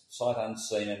 yes, sight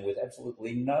unseen and with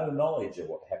absolutely no knowledge of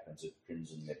what happens at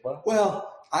Crimson Nibbler.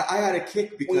 Well, I had a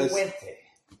kick because we went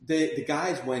there. The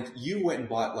guys you went and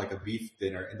bought like a beef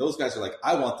dinner, and those guys are like,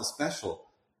 I want the special.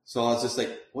 So I was just like,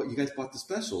 what, you guys bought the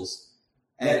specials?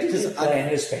 And did you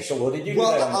plan a special, or did you do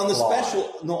that on the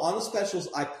special? No, on the specials,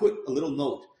 I put a little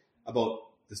note about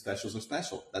the specials are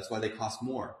special. That's why they cost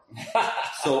more.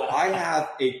 So I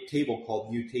have a table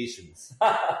called Mutations.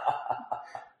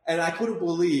 And I couldn't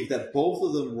believe that both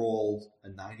of them rolled a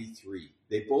 93.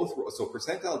 They both, so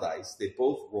percentile dice, they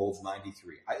both rolled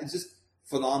 93. It's just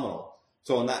phenomenal.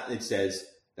 So on that, it says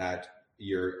that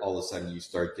all of a sudden you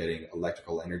start getting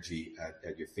electrical energy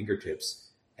at your fingertips.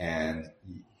 And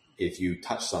if you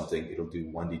touch something, it'll do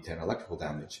 1d10 electrical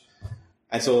damage.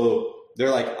 And so they're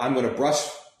like, I'm going to brush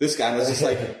this guy. And I was just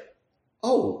like,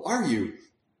 oh, are you?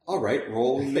 All right,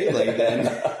 roll melee then.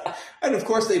 And of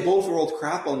course, they both rolled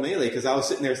crap on melee because I was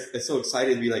sitting there so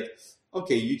excited to be like,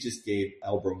 okay, you just gave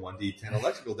Elbrum 1d10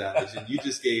 electrical damage, and you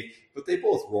just but they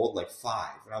both rolled like 5.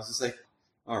 And I was just like,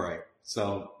 all right.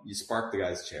 So you sparked the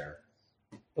guy's chair.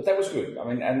 But that was good. I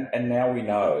mean, and now we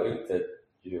know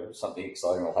that something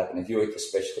exciting will happen if you eat the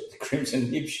special at the Crimson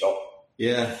Nib shop.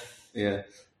 Yeah.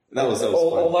 That was fun.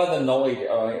 Although the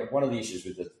knowledge, one of the issues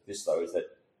with this though is that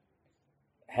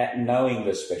knowing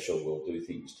the special will do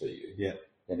things to you. Yeah.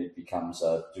 Then it becomes,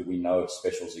 do we know if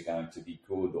specials are going to be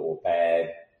good or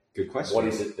bad? Good question. What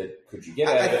is it that could you get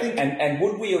out of it? And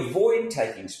would we avoid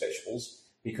taking specials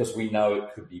because we know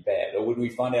it could be bad? Or would we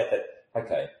find out that,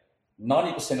 okay,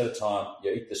 90% of the time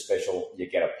you eat the special, you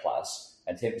get a plus,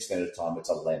 and 10% of the time it's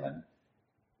a lemon.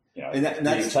 And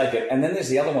you take it. And then there's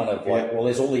the other one of well,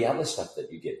 there's all the other stuff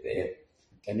that you get there. Yeah.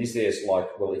 And is there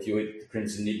if you eat the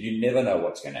Crimson Nib, you never know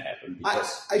what's going to happen.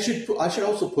 Because I should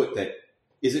also put that,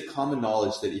 is it common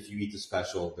knowledge that if you eat the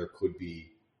special, there could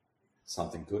be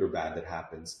something good or bad that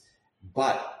happens?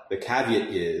 But the caveat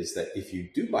is that if you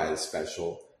do buy the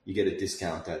special, you get a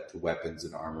discount at the weapons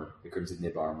and armor, the Crimson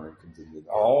Nib armor and Crimson Nib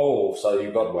armor. Oh, so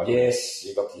you've got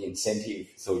the incentive.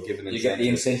 So given you get the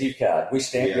incentive card. We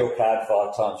stamp your card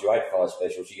 5 times. You ate 5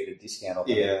 specials, you get a discount off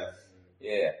it.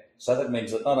 Yeah. So that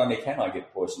means that not only can I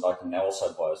get poisoned, I can now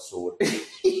also buy a sword.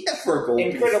 For a gold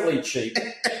incredibly cheap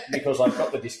because I've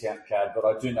got the discount card, but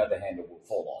I do know the handle will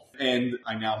fall off. And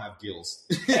I now have gills.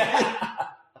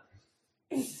 Yes.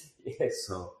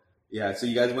 So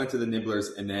you guys went to the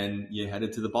Nibblers and then you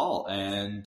headed to the ball,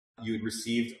 and you had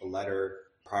received a letter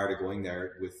prior to going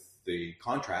there with the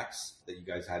contracts that you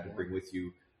guys had to bring with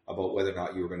you about whether or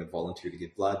not you were going to volunteer to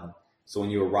give blood. So when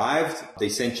you arrived, they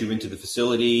sent you into the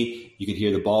facility. You could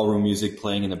hear the ballroom music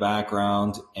playing in the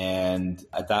background. And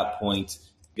at that point,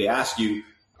 they asked you,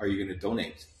 are you going to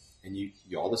donate? And you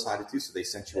all decided to, so they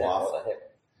sent you off. What the heck?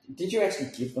 Did you actually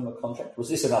give them a contract? Was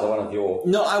this another one of your...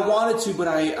 No, I wanted to, but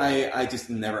I just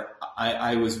never...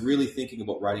 I was really thinking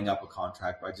about writing up a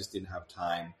contract, but I just didn't have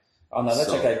time. Oh, no,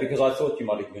 that's okay, because I thought you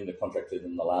might have given the contract to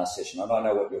them in the last session. I don't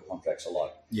know what your contracts are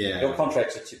like. Yeah. Your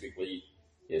contracts are typically...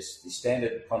 Yes, the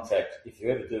standard contract, if you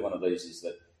ever do one of these, is that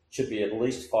it should be at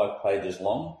least 5 pages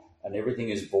long, and everything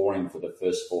is boring for the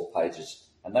first 4 pages.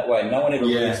 And that way, no one ever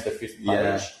reads the 5th page.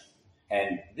 Yeah.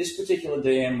 And this particular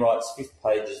DM writes 5th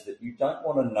pages that you don't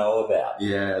want to know about.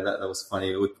 Yeah, that was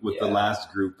funny with the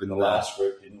last group. The last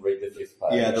group didn't read the 5th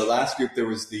page. Yeah, the last group, there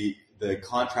was the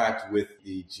contract with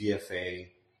the GFA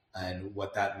and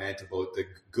what that meant about the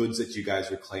goods that you guys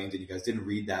reclaimed, and you guys didn't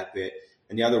read that bit.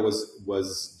 And the other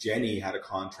was Jenny had a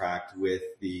contract with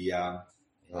the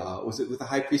was it with the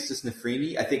High Priestess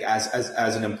Nefrini? I think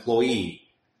as an employee,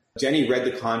 Jenny read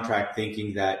the contract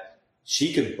thinking that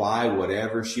she could buy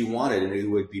whatever she wanted and it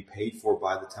would be paid for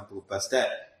by the Temple of Bastet.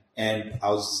 And I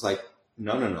was just like,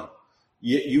 no.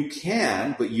 You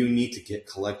can, but you need to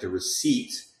collect a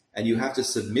receipt, and you have to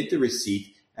submit the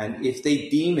receipt. And if they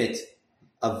deem it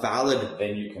a valid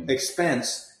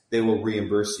expense, they will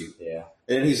reimburse you. Yeah.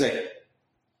 And he's like.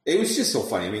 It was just so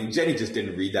funny. I mean, Jenny just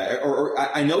didn't read that. Or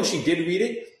I know she did read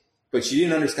it, but she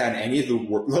didn't understand any of the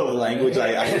language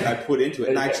I put into it.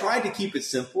 And I tried to keep it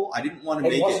simple. I didn't want to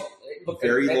make it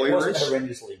very lawyerish. It wasn't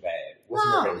horrendously bad. It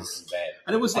wasn't horrendously bad.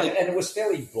 And it was like... And it was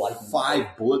fairly blatant.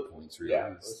 5 bullet points, really.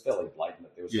 Yeah, it was fairly blatant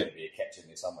that there was going to be a catch in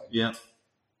there somewhere. Yeah.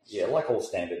 Yeah, like all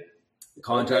standard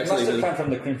contracts. It must have come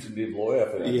from the Crimson Nib lawyer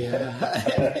for that.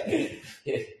 Yeah.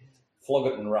 Yeah. Flog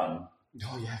it and run.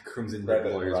 Oh yeah, Crimson Grab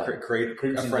Nib it, Lawyers. right. Create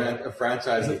Crimson a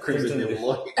franchise of Crimson Nib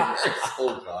Lawyers.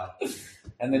 Oh god.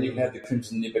 And then you can have the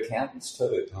Crimson Nib accountants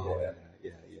too. Oh yeah.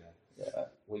 yeah.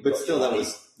 We But got still, money.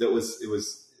 it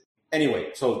was.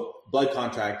 Anyway, so blood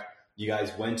contract. You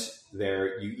guys went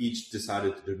there. You each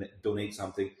decided to donate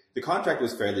something. The contract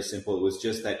was fairly simple. It was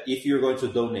just that if you're going to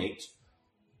donate,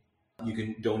 you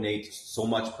can donate so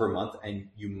much per month, and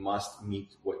you must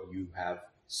meet what you have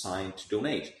signed to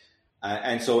donate.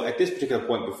 And so at this particular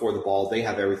point before the ball, they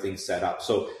have everything set up.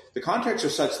 So the contracts are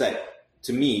such that,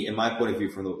 to me, in my point of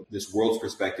view, from this world's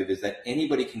perspective, is that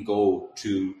anybody can go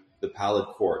to the Pallid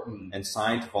Court and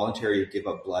sign to voluntarily give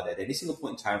up blood at any single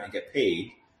point in time and get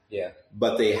paid. Yeah.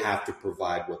 But they have to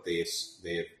provide what they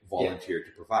have volunteered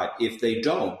to provide. If they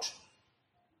don't,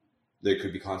 there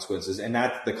could be consequences, and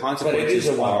that the consequences But it is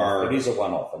a one-off. are. It is a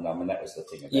one-off, and I mean that was the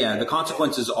thing. About Yeah, it. the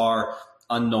consequences are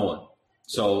unknown.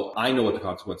 So I know what the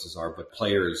consequences are, but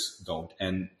players don't,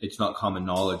 and it's not common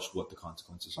knowledge what the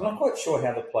consequences I'm are. not quite sure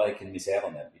how the player can miss out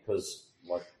on that because,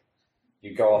 like,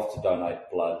 you go off to donate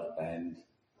blood, and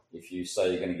if you say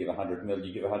you're going to give 100 mil,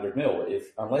 you give 100 mil.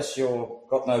 Unless you've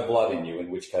got no blood in you, in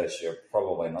which case you're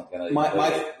probably not going to.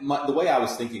 The way I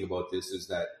was thinking about this is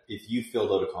that if you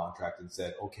filled out a contract and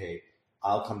said, okay,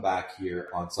 I'll come back here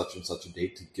on such and such a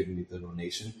date to give me the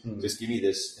donation. Just give me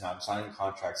this, and I'm signing a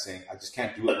contract saying I just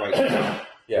can't do it right now.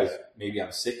 Yeah. Because maybe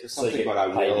I'm sick or So you something, get but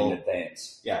I paid will. in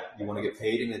advance. Yeah, you want to get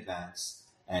paid in advance,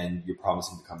 and you're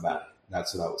promising to come back.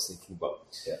 That's what I was thinking about.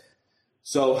 Yeah.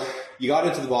 So you got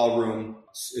into the ballroom.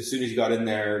 As soon as you got in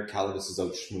there, Calidus is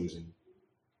out schmoozing.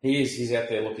 He's out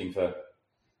there looking for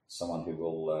someone who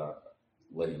will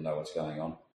let him know what's going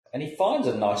on, and he finds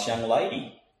a nice young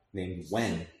lady Named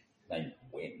Wen. named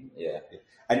Wen. Yeah.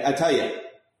 And I tell you,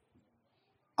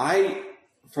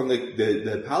 from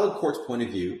the Pallid Court's point of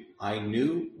view, I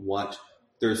knew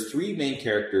there's three main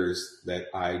characters that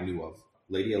I knew of.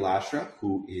 Lady Elashra,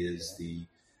 who is the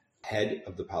head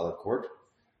of the Pallid Court,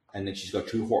 and then she's got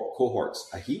two cohorts,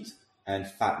 Ahit and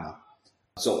Fatma.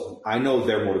 So I know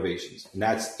their motivations, and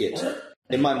that's it.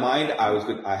 In my mind,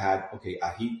 I had, okay,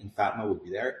 Ahit and Fatma would be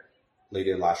there.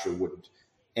 Lady Elashra wouldn't.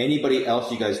 Anybody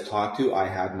else you guys talk to, I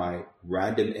had my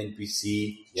random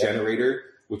NPC generator,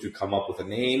 which would come up with a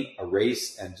name, a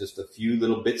race, and just a few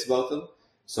little bits about them.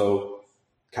 So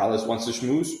Calidus wants to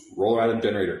schmooze, roll random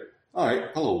generator. All right,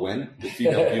 hello, Wen, the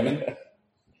female human.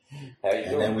 How you And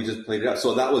doing? then we just played it out.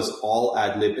 So that was all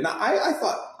ad lib. And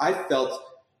I felt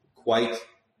quite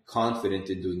confident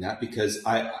in doing that because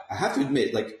I have to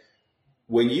admit, like,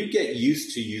 when you get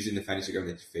used to using the Fantasy Ground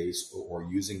interface or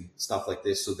using stuff like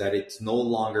this so that it's no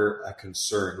longer a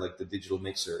concern, like the digital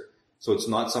mixer, so it's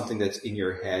not something that's in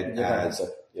your head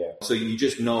so you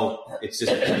just know it's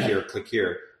just click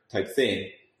here type thing,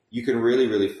 you can really,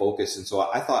 really focus. And so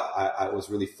I thought I was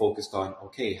really focused on,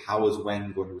 okay, how is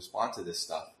Wen going to respond to this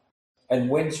stuff? And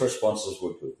Wen's responses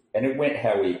were good, and it went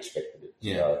how we expected it.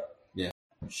 Yeah. So Yeah.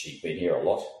 She'd been here a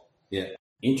lot. Yeah.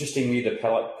 Interestingly, the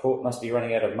Pallid Court must be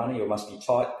running out of money or must be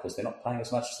tight because they're not paying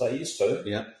as much as they used to.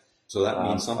 Yeah. So that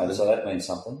means something. And so that means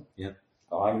something. Yeah.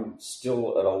 I'm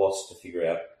still at a loss to figure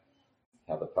out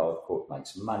how the Pallid Court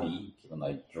makes money, given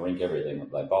they drink everything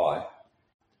that they buy.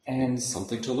 And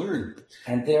Something to learn.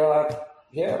 and there are,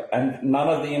 and none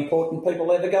of the important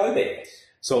people ever go there.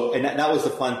 So, and that was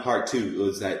the fun part too,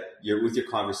 was that with your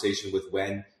conversation with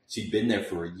Wen, she'd been there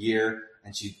for a year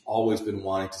and she'd always been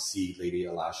wanting to see Lady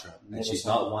Elashra. And she's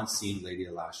not once seen Lady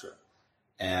Elashra.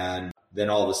 And then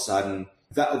all of a sudden,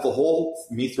 the whole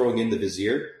me throwing in the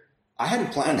Vizier, I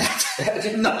hadn't planned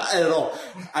that. Not at all.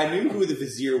 I knew who the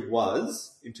Vizier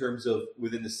was in terms of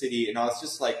within the city. And I was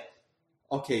just like,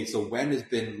 okay, so Wen has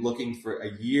been looking for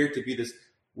a year to be this.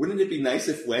 Wouldn't it be nice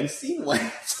if Wen's seen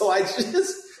Wen? So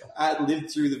I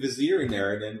lived through the Vizier in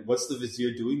there. And then what's the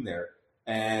Vizier doing there?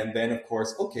 And then, of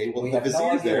course, okay, well, We the have no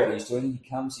Vizier's idea there. what he's doing. He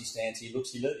comes, he stands, he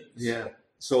looks, he leaves. Yeah.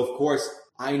 So, of course,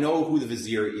 I know who the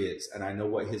Vizier is and I know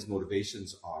what his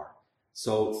motivations are.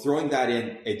 So throwing that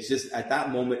in, it just, at that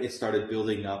moment, it started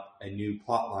building up a new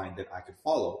plot line that I could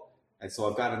follow. And so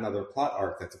I've got another plot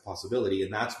arc that's a possibility.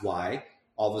 And that's why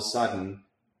all of a sudden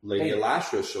Lady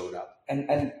Elashra showed up.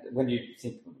 And when you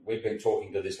think, we've been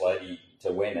talking to this lady,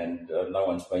 to Wen, and no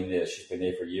one's been there. She's been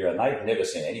there for a year, and they've never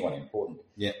seen anyone important.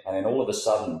 Yeah. And then all of a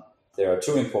sudden, there are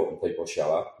two important people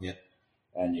show up. Yeah.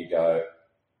 And you go,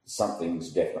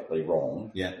 something's definitely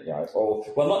wrong. Yeah. You know, or,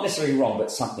 well, not necessarily wrong,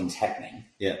 but something's happening.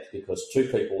 Yeah. Because two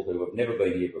people who have never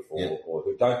been here before or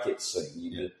who don't get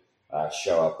seen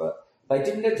show up. But they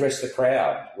didn't address the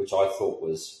crowd, which I thought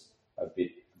was a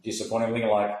bit disappointing. We were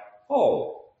like,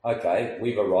 oh, okay,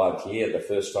 we've arrived here. The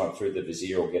first time through, the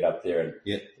Vizier will get up there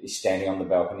and he's standing on the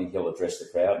balcony. He'll address the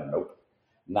crowd. Nope.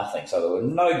 nothing. So there were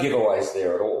no giveaways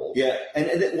there at all. Yeah,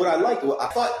 and what I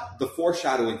thought the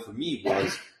foreshadowing for me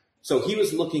was, so he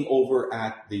was looking over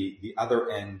at the other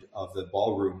end of the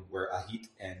ballroom where Ahit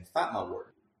and Fatma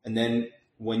were. And then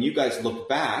when you guys looked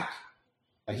back,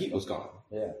 Ahit was gone.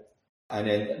 Yeah. And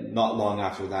then not long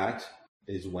after that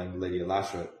is when Lady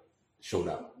Alashra showed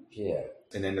up. Yeah.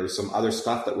 And then there was some other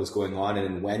stuff that was going on, and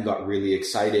then Wen got really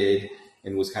excited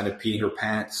and was kind of peeing her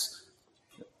pants.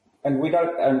 And we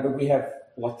have,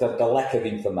 like, the lack of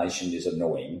information is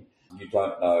annoying. You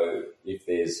don't know if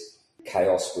there's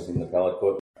chaos within the ballot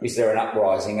court. Is there an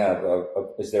uprising?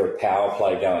 Is there a power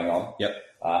play going on? Yep.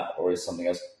 Or is something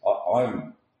else?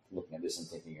 I'm looking at this and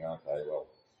thinking, okay, well,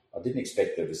 I didn't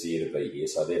expect the Vizier to be here,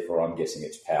 so therefore I'm guessing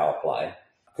it's power play.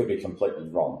 Could be completely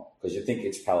wrong, because you think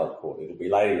it's ballot court. It'll be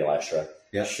Lady Alashra.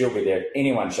 Yep. She'll be there. If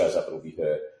anyone shows up, it'll be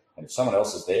her. And if someone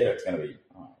else is there, it's going to be,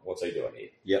 what's he doing here?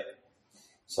 Yep.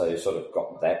 So you've sort of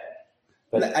got that.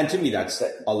 And to me, that's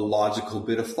a logical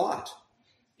bit of thought.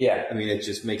 Yeah. I mean, it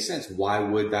just makes sense. Why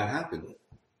would that happen?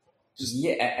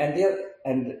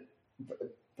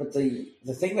 But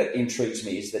the thing that intrigues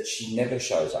me is that she never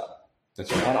shows up.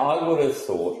 That's right. And I would have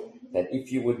thought that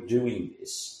if you were doing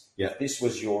this, if this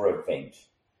was your event,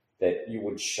 that you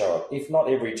would show up. If not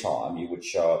every time, you would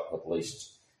show up at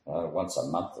least once a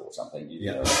month or something.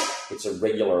 You know, it's a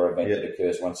regular event that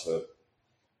occurs once a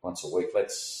week.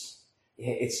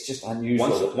 It's just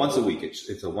unusual. Once a week.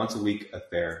 It's a once a week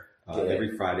affair.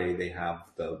 Every Friday they have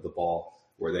the ball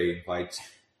where they invite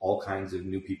all kinds of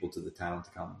new people to the town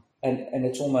to come. And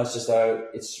it's almost as though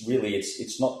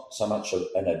it's not so much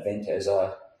an event as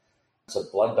it's a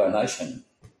blood donation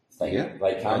thing. Yeah,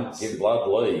 they come, give blood,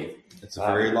 leave. It's a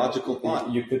very logical thought.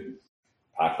 You could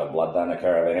park the blood donor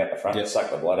caravan out the front,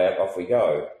 suck the blood out, off we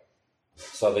go.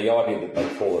 So the idea that they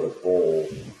call it a ball.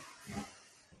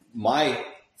 My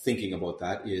thinking about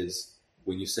that is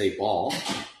when you say ball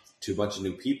to a bunch of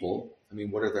new people, I mean,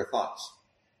 what are their thoughts?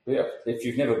 Yeah, if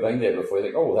you've never been there before, you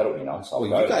think, oh, that'll be nice. Well,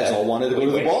 you guys all wanted to go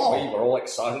to the ball. We were all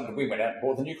excited and we went out and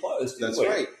bought the new clothes. That's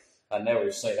right. And now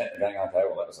we've seen that and going, okay,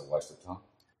 well, that was a waste of time.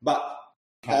 But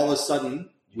all of a sudden,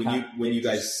 when you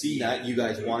guys see that, you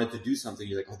guys wanted to do something.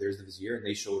 You're like, oh, there's the Vizier, and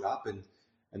they showed up, and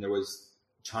there was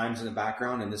chimes in the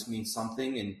background, and this means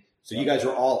something, and so you guys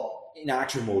are all in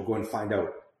action mode, going to find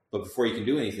out. But before you can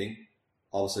do anything,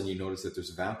 all of a sudden you notice that there's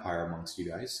a vampire amongst you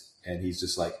guys, and he's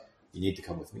just like, you need to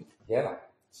come with me. Yeah.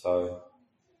 So,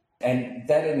 and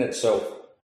that in itself,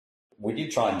 we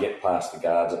did try and get past the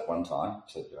guards at one time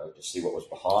to see what was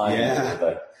behind.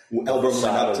 Yeah. Elbrum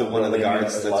went up to one of the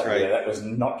guards. That's right. Yeah, that was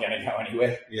not going to go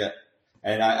anywhere. Yeah.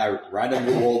 And I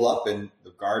randomly rolled up, and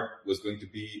the guard was going to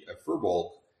be a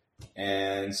furbolg.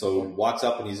 And so walks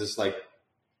up, and he's just like,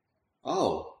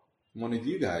 oh, one of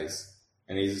you guys.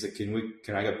 And he's just like,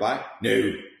 can I get by?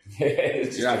 No.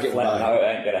 It's you're not getting flat, by. no, it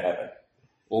ain't going to happen.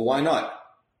 Well, why not?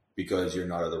 Because you're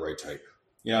not of the right type.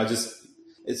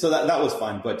 So that was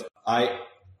fun. But I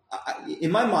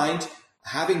in my mind,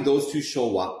 having those two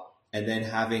show up and then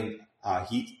having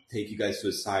Heat take you guys to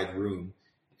a side room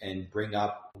and bring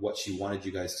up what she wanted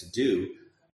you guys to do,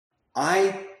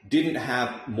 I didn't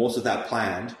have most of that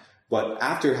planned. But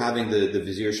after having the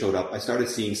Vizier showed up, I started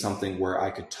seeing something where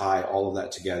I could tie all of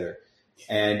that together.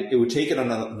 And it would take it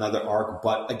on another arc.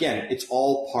 But again, it's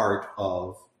all part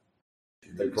of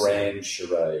the grand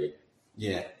charade.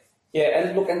 Yeah. Yeah,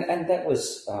 and look, and that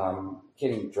was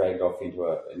getting dragged off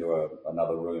into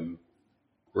another room.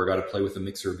 Where I got to play with the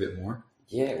mixer a bit more.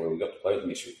 Yeah, where we got to play with the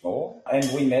mixer more. And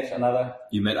we met another...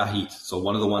 You met Ahit, so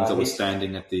one of the ones that was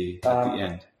standing at the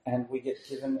end. And we get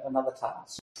given another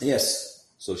task. Yes.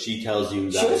 So she tells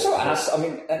you that... She also asked,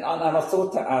 and I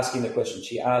thought to asking the question,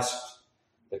 she asked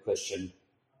the question,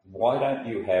 why don't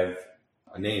you have...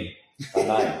 A name. A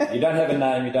name. You don't have a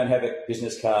name, you don't have a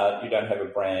business card, you don't have a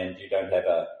brand, you don't have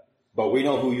a... But we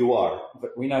know who you are.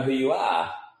 But we know who you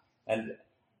are. And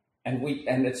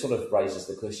it sort of raises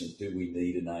the question, do we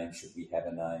need a name? Should we have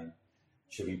a name?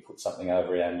 Should we put something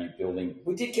over our new building?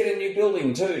 We did get a new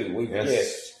building too. We've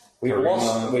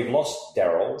lost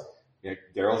Daryl. Yeah,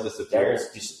 Daryl's disappeared.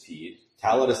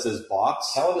 Taladus's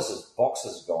box. Taladus's box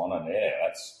is gone, and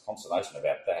that's consternation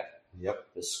about that. Yep.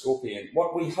 The scorpion.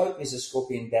 What we hope is a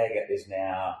scorpion dagger is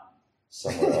now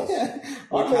somewhere else.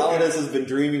 Well, Taladus has been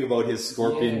dreaming about his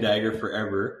scorpion dagger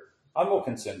forever. I'm more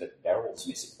concerned that Daryl's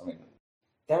missing. I mean,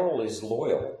 Daryl is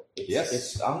loyal.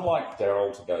 It's unlike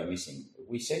Daryl to go missing.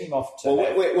 We sent him off to...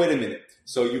 Well, wait a minute.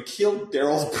 So you killed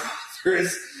Daryl's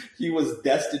brothers. He was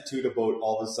destitute about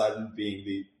all of a sudden being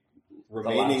the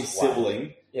remaining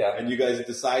sibling. Yeah. And you guys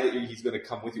decided he's going to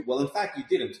come with you. Well, in fact, you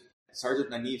didn't. Sergeant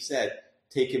Naniv said,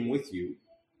 take him with you.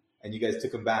 And you guys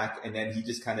took him back. And then he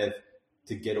just kind of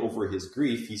to get over his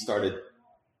grief, he started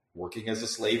working as a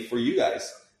slave for you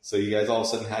guys. So you guys all of a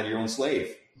sudden had your own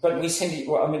slave. But we send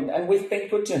him, and we've been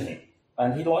good to him,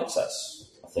 and he likes us,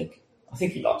 I think. I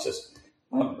think he likes us.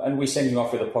 And we send him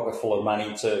off with a pocket full of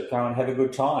money to go and have a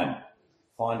good time,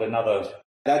 find another.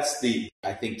 That's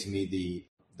I think to me,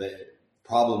 the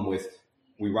problem with,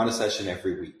 we run a session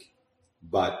every week,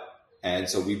 and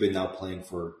so we've been now playing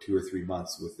for 2 or 3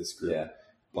 months with this group. Yeah.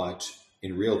 But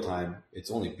in real time,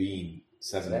 it's only been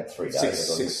 6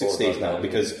 days now,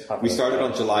 because we started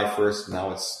on July 1st.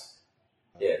 Now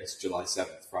it's July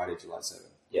 7th, Friday, July 7th.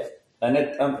 Yeah. And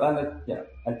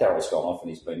Daryl's gone off and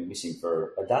he's been missing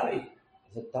for a day.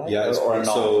 Is it a day? Yeah. Or a night?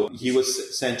 So he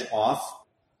was sent off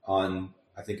on,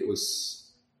 I think it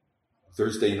was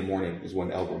Thursday in the morning is when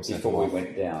Elgrim sent him before off. we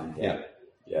went down. Yeah.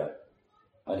 Yeah.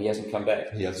 And he hasn't come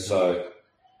back. He hasn't come back.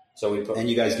 So we and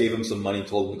you guys gave him some money,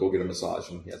 told him to go get a massage,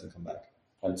 and he hasn't come back.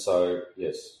 And so,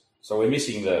 yes. So we're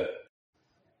missing the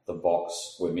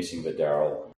box. We're missing the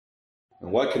Daryl.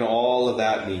 And what can all of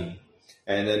that mean?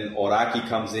 And then Oraki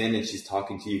comes in and she's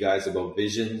talking to you guys about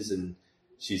visions, and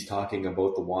she's talking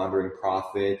about the wandering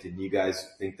prophet, and you guys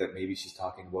think that maybe she's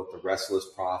talking about the restless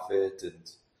prophet,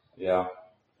 and yeah,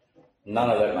 none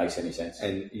of that makes any sense.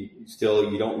 And you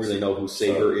don't really know who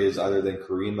Saber is, other than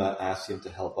Karima asked him to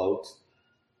help out.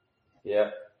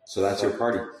 Yeah. So that's your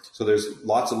party. So there's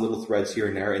lots of little threads here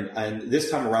and there. And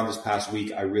this time around, this past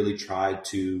week, I really tried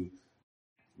to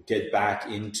get back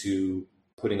into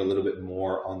putting a little bit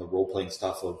more on the role-playing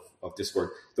stuff of Discord.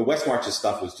 The West Marches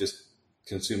stuff was just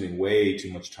consuming way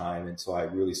too much time, and so I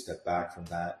really stepped back from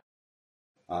that.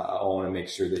 I want to make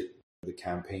sure that the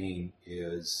campaign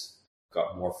is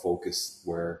got more focus,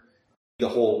 where the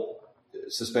whole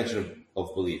suspension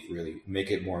of belief, really,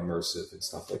 make it more immersive and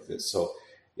stuff like this. So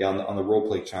yeah, on the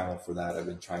role-play channel for that, I've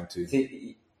been trying to...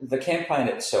 The campaign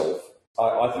itself,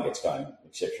 I think it's going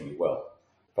exceptionally well,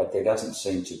 but there doesn't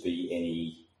seem to be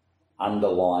any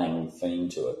underlying theme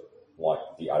to it, like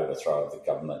the overthrow of the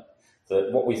government.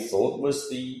 What we thought was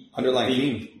the underlying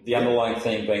theme. The underlying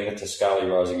theme being the Tuscali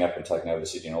rising up and taking over the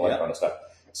city and all that kind of stuff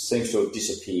seems to have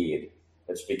disappeared.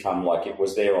 It's become like it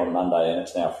was there on Monday and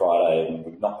it's now Friday, and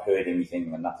we've not heard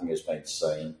anything and nothing has been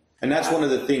seen. And that's one of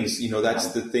the things, that's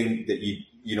the thing that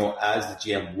as the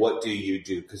GM, what do you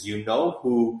do? Because you know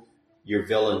who your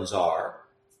villains are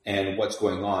and what's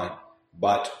going on,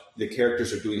 but the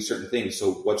characters are doing certain things.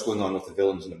 So what's going on with the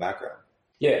villains in the background?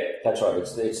 Yeah, that's right.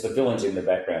 It's the villains in the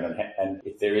background. And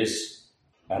if there is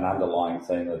an underlying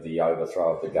theme of the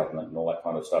overthrow of the government and all that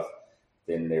kind of stuff,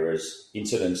 then there is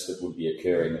incidents that would be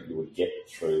occurring that you would get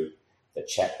through the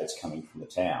chat that's coming from the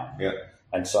town. Yeah.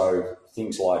 And so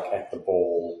things like at the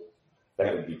ball,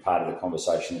 that would be part of the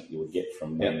conversation that you would get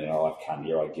from when, I've come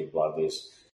here, I give blood,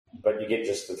 but you get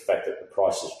just the fact that the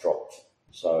price has dropped.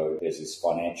 So there's this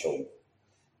financial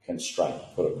constraint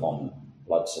put upon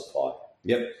blood supply.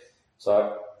 Yep.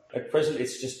 So at present,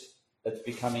 it's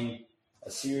becoming a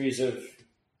series of.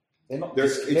 They're not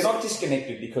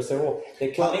disconnected because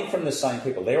they're coming from the same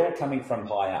people. They're all coming from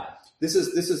high art. This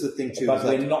is the thing too. But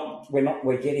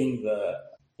we're getting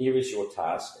here is your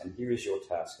task, and here is your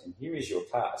task, and here is your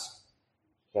task.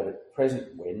 But at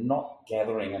present, we're not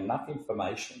gathering enough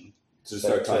information to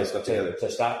start tying stuff together.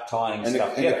 To start tying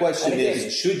stuff together. And the question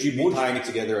is, should you be tying it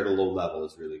together at a low level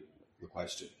is really the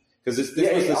question. Because this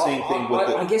was the same thing with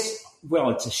I guess,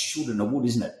 it's a should and a would,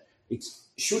 isn't it? It's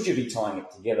should you be tying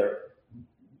it together?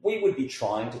 We would be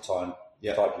trying to tie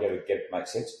it together to get it to make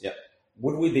sense. Yeah.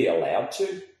 Would we be allowed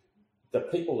to? The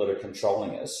people that are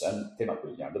controlling us, and they're not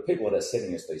really, the people that are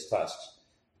setting us these tasks,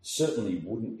 certainly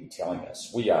wouldn't be telling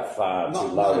us. We are far too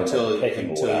low until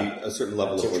order, a certain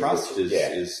level of trust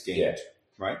is gained,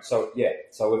 right? So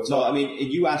it's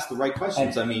you asked the right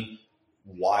questions.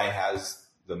 Why has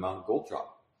the Mount Gold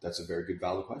dropped? That's a very good,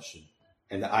 valid question,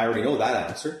 and I already know that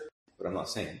answer, but I'm not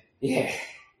saying. Yeah.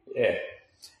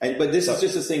 But this is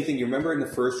just the same thing. You remember in the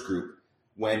first group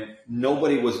when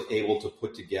nobody was able to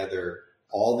put together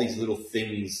all these little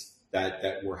things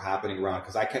that were happening around,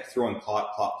 because I kept throwing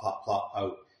plot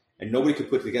out, and nobody could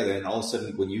put it together. And all of a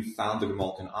sudden, when you found the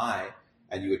Grimalkin Eye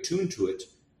and you attuned to it,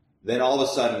 then all of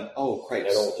a sudden, oh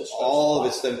Christ! All of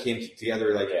this then came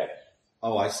together.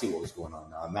 Oh, I see what was going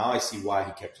on now. Now I see why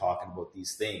he kept talking about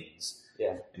these things.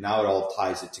 Yeah. And now it all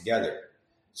ties it together.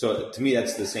 So to me,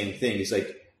 that's the same thing. It's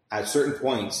like at certain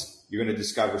points, you're going to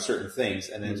discover certain things,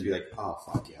 and then to be like, oh,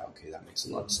 fuck yeah, okay, that makes a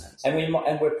lot of sense. And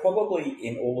we're probably,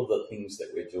 in all of the things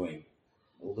that we're doing,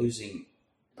 losing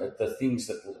the things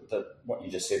that what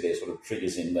you just said there sort of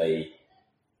triggers in the,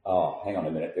 hang on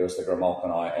a minute, there was the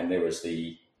Grimalkin Eye and there was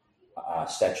the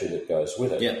statue that goes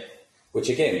with it. Yeah. Which,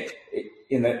 again,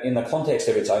 in the context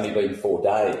of it's only been 4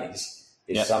 days,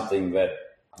 it's something that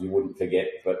you wouldn't forget,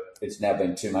 but it's now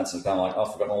been 2 months and kind of like,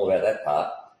 I've forgotten all about that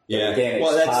part. Yeah, again,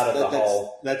 it's part of the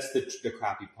whole. That's the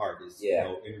crappy part is,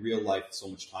 in real life, so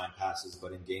much time passes,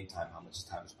 but in game time, how much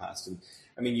time has passed? And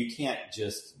I mean, you can't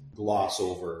just gloss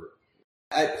over.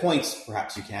 At points,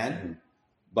 perhaps you can,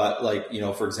 but like,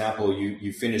 for example,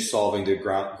 you finish solving the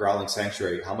Growling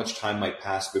Sanctuary. How much time might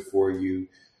pass before you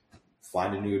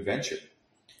find a new adventure?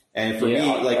 And for me,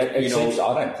 I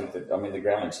don't think that. I mean, the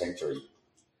Growling Sanctuary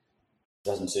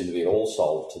doesn't seem to be at all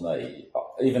solved to me,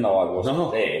 even though I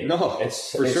wasn't there. No,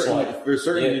 for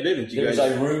certain you didn't. There was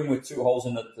a room with 2 holes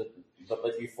in it that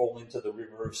let you fall into the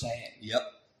river of sand. Yep.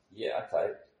 Yeah,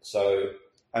 okay. So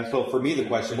for me, the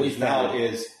question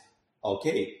is,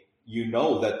 okay, you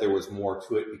know that there was more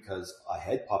to it because a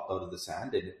head popped out of the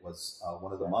sand and it was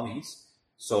one of the mummies.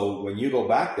 So when you go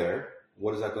back there,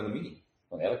 what is that going to mean?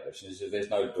 Well, the other question is if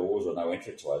there's no doors or no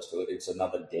entranceway to it, it's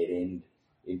another dead end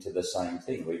into the same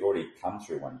thing. We've already come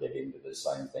through one dead end into the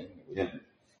same thing.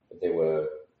 But there were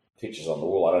pictures on the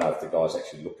wall. I don't know if the guys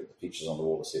actually looked at the pictures on the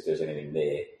wall to see if there's anything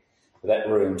there. But that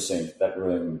room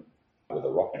with a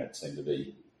rock in it seemed to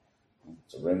be,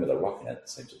 it's a room with a rock in it. It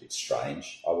seems a bit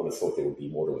strange. I would have thought there would be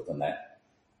more to it than that.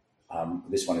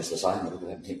 This one is the same.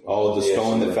 The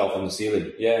stone that fell from the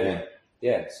ceiling.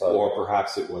 Yeah. So, or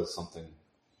perhaps it was something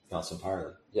else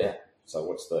entirely. Yeah. So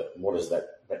what is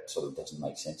that? That sort of doesn't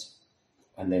make sense.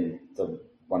 And then the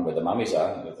one where the mummies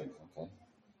are, I think, okay,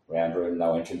 round room,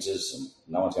 no entrances, and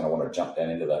no one's going to want to jump down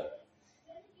into the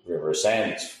river of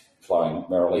sand that's flowing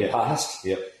merrily past.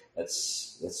 Yep.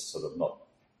 That's sort of not.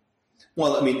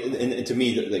 Well, I mean, and to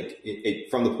me, it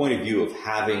from the point of view of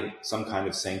having some kind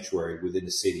of sanctuary within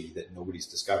a city that nobody's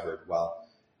discovered, well,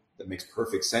 that makes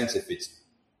perfect sense if it's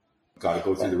got to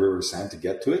go through the river of sand to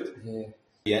get to it.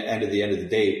 Yeah. And at the end of the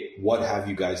day, what have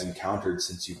you guys encountered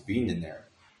since you've been in there?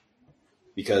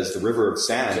 Because the river of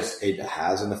sand, it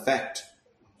has an effect.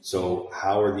 So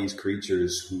how are these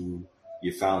creatures who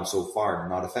you found so far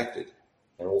not affected?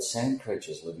 They're all sand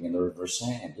creatures living in the river of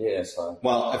sand, so...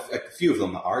 Well, a few of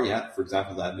them are, For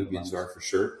example, the Nubians are for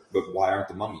sure. But why aren't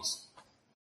the mummies?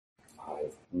 I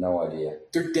have no idea.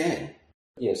 They're dead.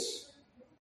 Yes.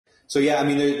 So, I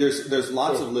mean, there's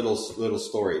lots of little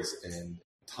stories and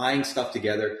tying stuff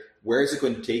together. Where is it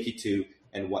going to take you to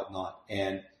and whatnot?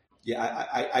 And...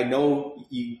 I know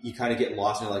you kind of get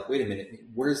lost and you're like, wait a minute,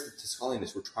 where's the Tuscali in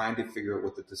this? We're trying to figure out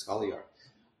what the Tuscali are.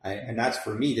 And that's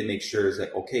for me to make sure is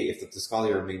like, okay, if the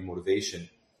Tuscali are a main motivation,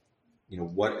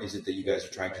 what is it that you guys are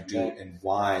trying to do and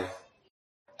why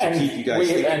to keep you guys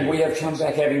we have come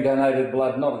back having donated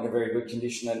blood, not in a very good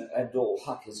condition, and Abdul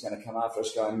Haq is going to come after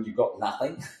us going, you got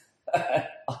nothing.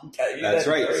 Okay, that's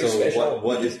right. So special.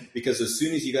 what is, because as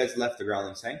soon as you guys left the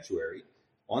Growling Sanctuary,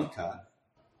 Onka,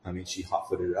 I mean, she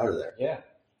hot-footed it out of there. Yeah.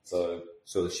 So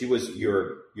she was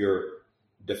your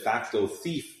de facto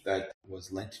thief that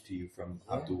was lent to you from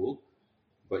Abdul,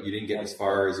 but you didn't get as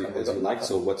far as you liked.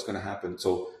 So what's going to happen?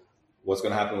 So what's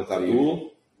going to happen with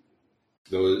Abdul?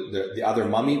 The other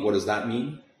mummy, what does that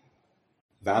mean?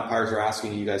 Vampires are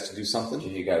asking you guys to do something? Do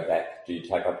you go back? Do you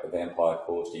take up the vampire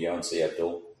cause? Do you go and see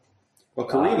Abdul? Well,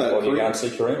 Karima... or do you go and see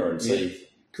Karima and see...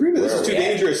 Karima, this is too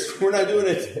dangerous. We're not doing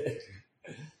it.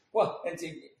 Well,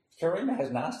 Karima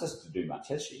hasn't asked us to do much,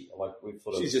 has she?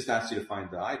 She's just asked you to find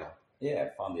the idol. Yeah,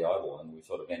 find the idol, and we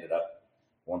sort of ended up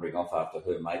wandering off after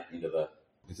her mate into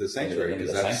the sanctuary. Into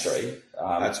the sanctuary.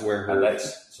 That's where her... And that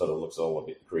sort of looks all a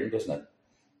bit grim, doesn't it?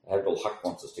 Abdul Haq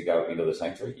wants us to go into the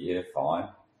sanctuary. Yeah, fine.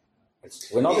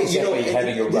 We're not exactly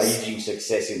having a raging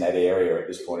success in that area at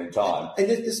this point in time. And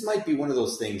this might be one of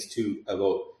those things, too,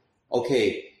 about,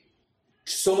 okay,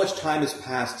 so much time has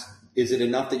passed. Is it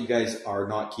enough that you guys are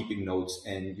not keeping notes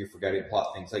and you're forgetting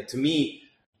plot things? Like, to me,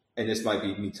 and this might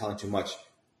be me telling too much,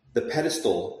 the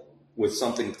pedestal with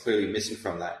something clearly missing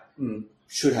from that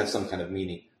should have some kind of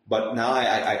meaning. But now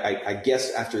I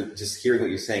guess after just hearing what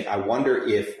you're saying, I wonder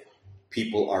if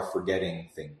people are forgetting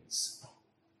things.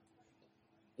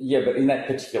 Yeah, but in that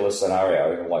particular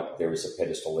scenario, like there is a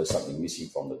pedestal, there's something missing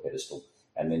from the pedestal,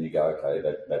 and then you go, okay,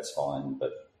 that's fine.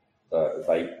 But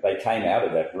they came out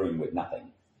of that room with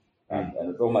nothing. And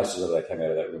it's almost as though they came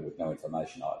out of that room with no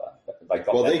information either.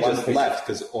 They just left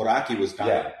because Oraki was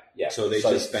dying. Yeah. So they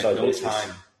just spent no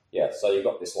time. So you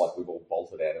got this like we've all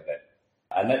bolted out of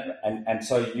that. And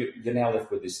so you're now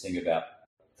left with this thing about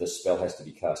the spell has to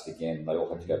be cast again. They all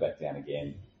have to go back down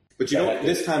again. But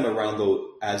this time around though,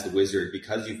 as the wizard,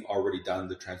 because you've already done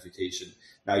the transmutation,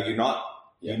 now you're not.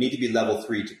 You need to be level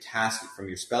 3 to cast it from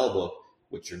your spell book,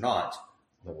 which you're not.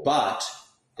 But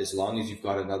as long as you've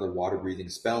got another water breathing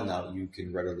spell now, you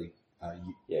can readily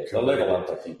The level up,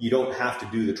 I think. You don't have to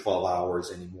do the 12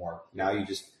 hours anymore. Now you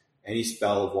just, any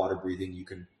spell of water breathing, you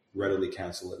can readily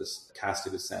cast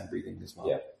it as sand breathing as well.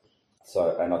 Yeah.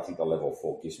 So, and I think the level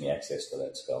 4 gives me access to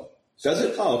that spell. Does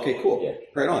it? Oh, okay, cool. Yeah.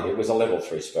 Right on. It was a level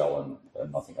 3 spell, and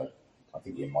I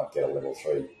think you might get a level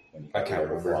 3 when you go I can't to level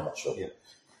 4. remember. I'm not sure. Yeah.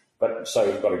 But so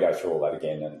you've got to go through all that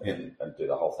again and do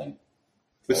the whole thing.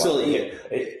 But still,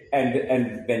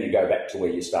 And then you go back to where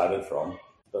you started from.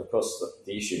 But of course,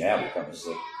 the issue now becomes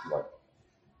that, like,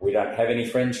 we don't have any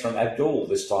friends from Abdul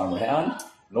this time round,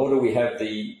 nor do we have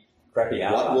the crappy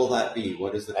armor. what will that be?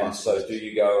 What is the And so do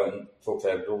you go and talk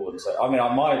to Abdul and say, I mean,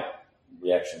 my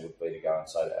reaction would be to go and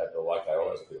say to Abdul, okay, well,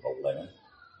 that's a bit of a lemon.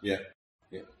 Yeah.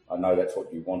 I know that's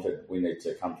what you wanted. We need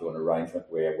to come to an arrangement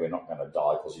where we're not going to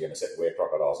die because you're going to set wear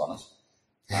crocodiles on us.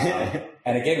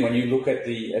 And again, when you look at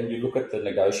the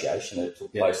negotiation that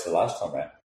took place the last time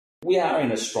around, we are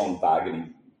in a strong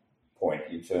bargaining point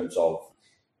in terms of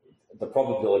the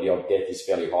probability of death is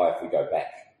fairly high if we go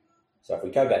back. So if we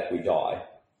go back, we die,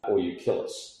 or you kill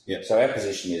us. Yeah. So our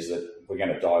position is that we're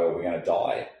going to die or we're going to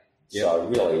die. Yeah. So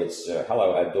really, it's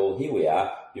hello Abdul, here we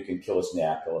are. You can kill us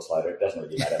now, kill us later. It doesn't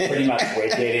really matter. Pretty much we're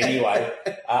dead anyway.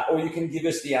 Or you can give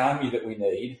us the army that we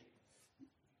need,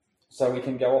 so we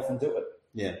can go off and do it.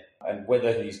 Yeah. And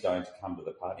whether he's going to come to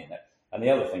the party in that. And the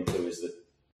other thing too is that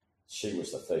she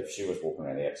was the thief. She was walking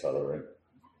around the outside of the room.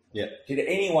 Yeah. Did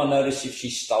anyone notice if she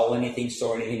stole anything,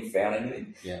 saw anything, found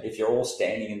anything? Yeah. If you're all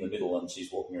standing in the middle and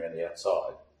she's walking around the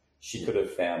outside, she could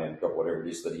have found and got whatever it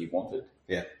is that he wanted.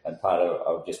 Yeah. And part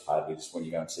of just when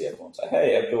you go and see Abdul and say,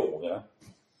 hey, Abdul, you know.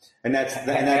 And that's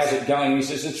how's it going? He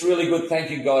says, it's really good.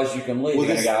 Thank you, guys. You can leave. Well,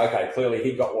 you're going to go, okay, clearly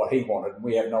he got what he wanted and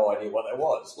we have no idea what that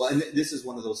was. Well, and this is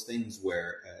one of those things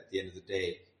where at the end of the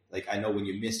day, like, I know when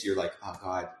you miss, you're like, oh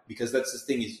God, because that's the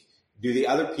thing is, do the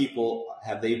other people,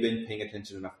 have they been paying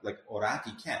attention enough? Like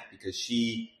Oraki can't because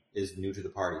she is new to the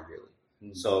party, really.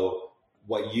 Mm-hmm. So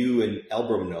what you and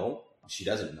Elbrum know, she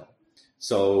doesn't know.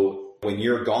 So when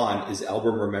you're gone, is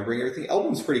Elbrum remembering everything?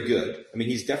 Elbrum's pretty good. I mean,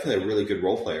 he's definitely a really good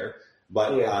role player.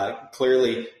 But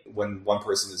clearly, when one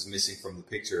person is missing from the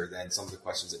picture, then some of the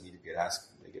questions that need to get asked,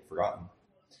 they get forgotten.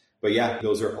 But yeah,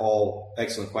 those are all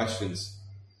excellent questions.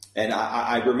 And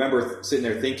I remember sitting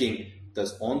there thinking,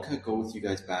 does Onka go with you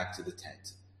guys back to the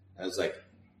tent? I was like,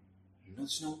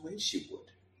 there's no way she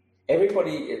would.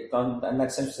 Everybody, and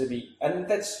that seems to be, and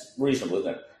that's reasonable,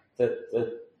 isn't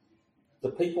it? The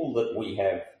people that we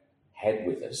have had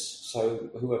with us, so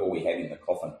whoever we had in the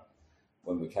coffin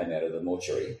when we came out of the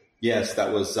mortuary. Yes,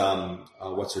 that was,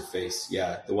 what's her face?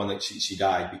 Yeah, the one that she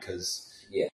died because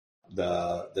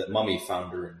the mummy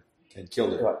found her and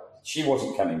killed her. Right. She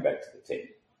wasn't coming back to the tent.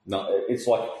 No. It's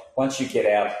like once you get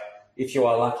out, if you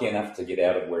are lucky enough to get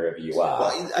out of wherever you are,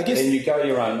 well, I guess, then you go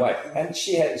your own way. And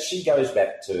she goes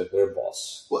back to her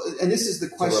boss. Well, and this is the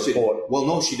question. Well,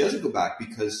 no, she doesn't go back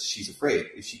because she's afraid.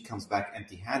 If she comes back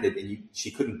empty-handed and she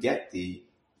couldn't get the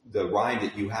rhyme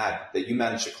that you had, that you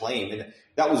managed to claim, and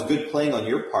that was good playing on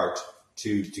your part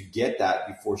to get that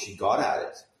before she got at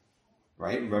it,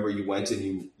 right? Remember, you went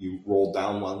and you rolled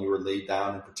down while you were laid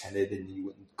down and pretended, and you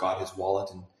went and got his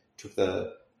wallet and took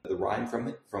the rhyme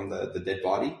from the dead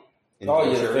body. The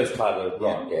first part of the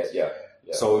rhyme, yeah.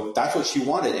 So that's what she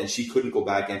wanted, and she couldn't go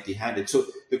back empty-handed. So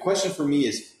the question for me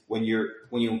is, when you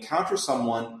encounter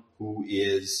someone who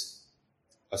is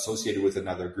associated with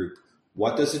another group,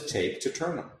 what does it take to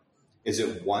turn them? Is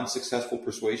it one successful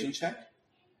persuasion check?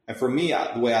 And for me,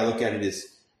 the way I look at it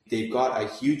is, they've got a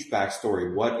huge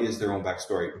backstory. What is their own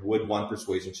backstory? Would one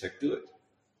persuasion check do it?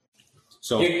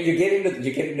 So you get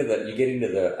into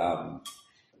the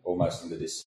almost into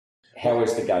this. How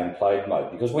is the game played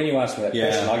mode? Because when you ask me that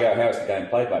question, I go, how is the game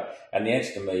played mode? And the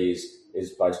answer to me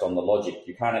is based on the logic.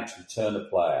 You can't actually turn a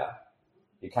player.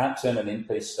 You can't turn an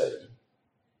NPC,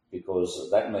 because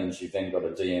that means you've then got a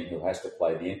DM who has to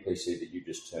play the NPC that you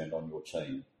just turned on your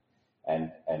team.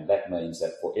 And that means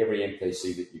that for every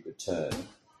NPC that you could turn,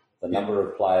 the number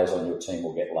of players on your team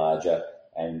will get larger,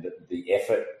 and the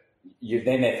effort, you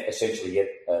then essentially get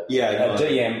a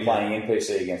DM playing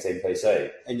NPC against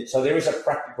NPC. And so there is a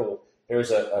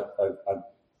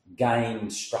game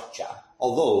structure,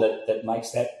 although that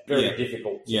makes that very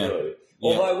difficult to do.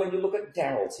 Although when you look at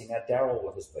Daryl,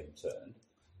 Daryl has been turned.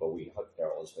 Well, we hope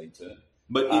Daryl has been turned.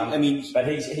 But but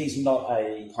he's not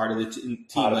a part of the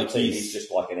team. He's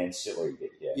just like an ancillary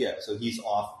bit. Yeah. So he's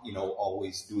off,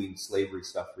 always doing slavery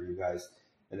stuff for you guys.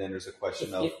 And then there's a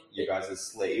question of you guys as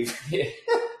slave. Yeah.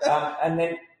 And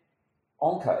then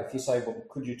Onka, if you say, well,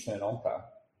 could you turn Onka?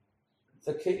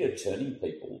 The key to turning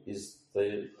people is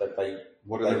that they.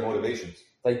 What are their motivations?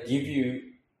 They give you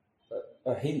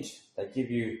a hint. They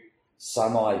give you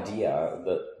some idea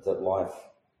that life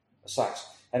sucks.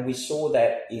 And we saw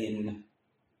that in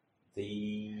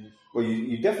the... Well,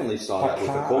 you definitely saw that with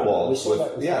the Hakan. kobolds. We saw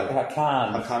that with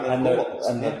Hakan and kobolds.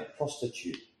 the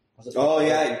prostitute. Was it Oh,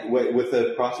 yeah, with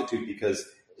the prostitute, because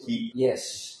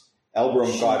Yes.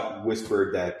 Elbrum got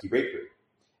whispered that he raped her.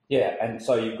 Yeah, and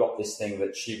so you've got this thing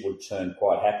that she would turn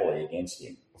quite happily against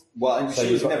him. Well, and So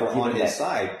she was you've got never on given his that-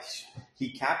 side.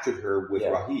 He captured her with Yeah.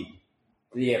 Rahid.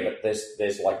 Yeah, but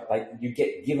there's like you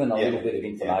get given a Yeah. little bit of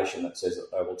information that says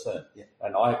that they will turn. Yeah.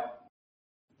 And I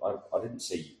didn't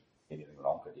see anything that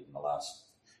Onka did in the last.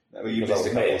 I mean, you Because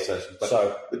missed a I was couple there. of sessions, but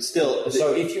So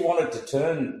still. if you wanted to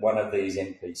turn one of these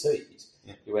NPCs,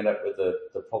 Yeah. you end up with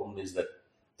the problem is that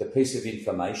the piece of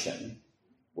information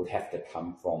would have to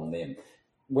come from them.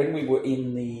 When we were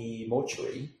in the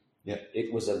mortuary, Yeah.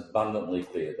 it was abundantly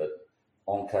clear that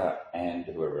Onka and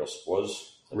whoever else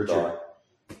was the Richard. guy,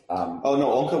 Oh no,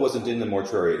 Onka wasn't in the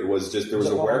mortuary. It was just there was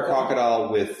Was a it were Onka?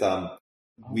 crocodile with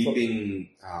weeping.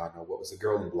 No, what was the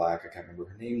girl in black? I can't remember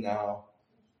her name now.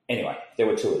 anyway, there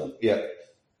were two of them. Yeah,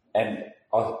 And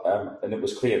and it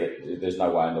was clear that there's no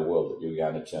way in the world that you were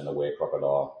going to turn the were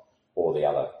crocodile or the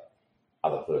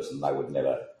other person. They would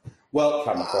never. well,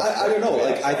 Come across I don't know. the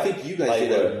Like I outside. think you guys They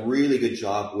did a really good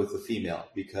job with the female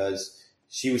because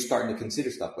she was starting to consider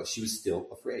stuff, but she was still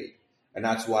afraid, and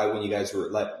that's why when you guys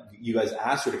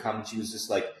asked her to come, and she was just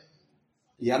like,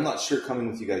 "Yeah, I'm not sure coming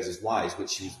with you guys is wise," but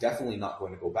she was definitely not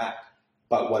going to go back.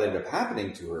 But what ended up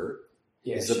happening to her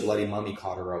is the bloody mummy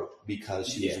caught her out because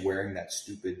she was wearing that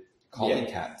stupid calling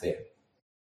cat thing.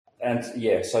 And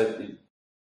so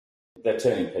the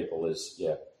turning people is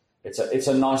it's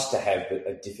a nice to have but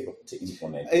a difficult to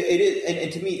implement. It is,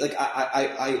 and to me, like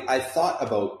I thought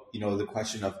about the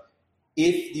question of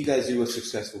if you guys do a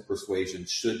successful persuasion,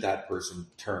 should that person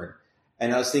turn?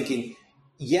 And I was thinking,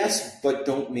 yes, but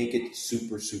don't make it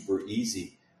super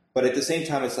easy. But at the same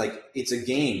time, it's like it's a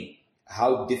game.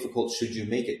 How difficult should you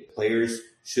make it? Players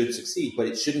should succeed, but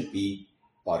it shouldn't be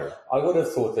butter. I would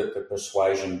have thought that the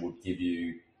persuasion would give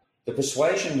you the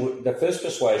first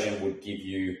persuasion would give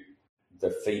you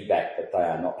the feedback that they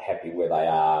are not happy where they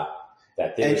are,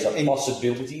 that there is a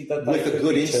possibility that they with a could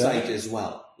good be insight turned. as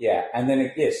well. Yeah, and then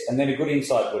a good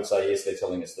insight would say yes, they're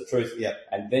telling us the truth. Yeah.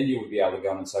 And then you would be able to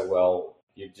go and say, well,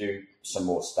 you do some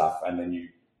more stuff, and then you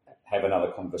have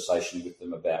another conversation with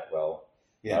them about, well,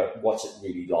 what's it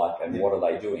really like, and what are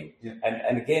they doing? Yeah.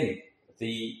 And again,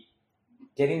 the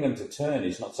getting them to turn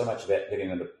is not so much about getting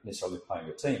them to necessarily playing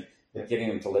a team, but getting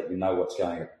them to let you know what's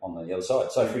going on the other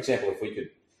side. So, for example, if we could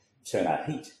turn our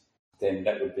heat, then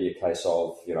that would be a case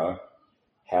of,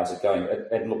 how's it going?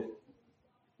 And look,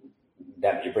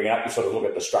 now that you bring it up, you sort of look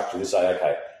at the structure to say,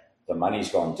 okay, the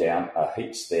money's gone down, a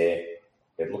heat's there,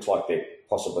 it looks like there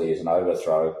possibly is an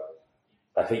overthrow.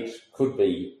 A heat could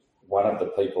be one of the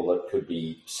people that could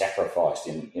be sacrificed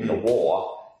in the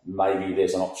war. Maybe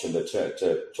there's an option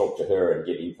to talk to her and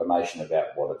get information about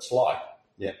what it's like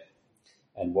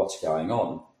and what's going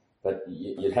on. But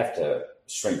you'd have to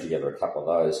string together a couple of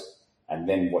those, and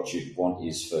then what you'd want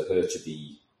is for her to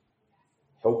be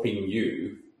helping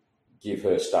you give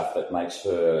her stuff that makes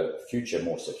her future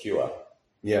more secure.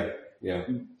 Yeah.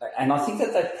 And I think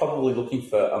that they're probably looking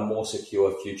for a more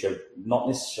secure future, not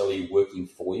necessarily working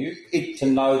for you. To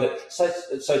know that,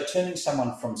 so turning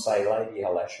someone from, say, Lady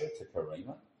Halashra to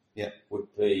Karima would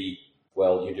be,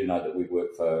 well, you do know that we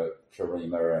work for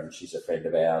Karima and she's a friend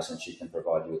of ours and she can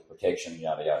provide you with protection,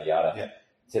 yada, yada, yada. Yeah.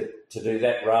 To do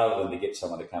that rather than to get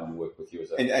someone to come and work with you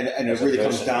as a And as it a really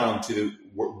comes person. down to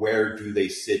where do they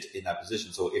sit in that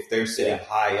position. So if they're sitting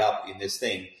high up in this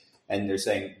thing and they're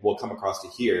saying, we'll come across to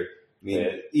here, I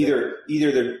mean,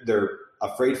 either they're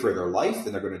afraid for their life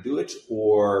and they're going to do it,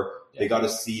 or they got to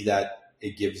see that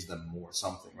it gives them more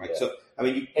something, right? Yeah. So, I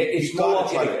mean, It's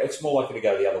more likely to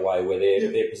go the other way, where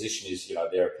their position is,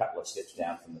 they're a couple of steps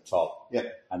down from the top,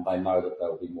 and they know that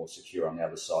they'll be more secure on the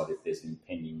other side if there's an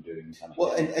impending doom coming.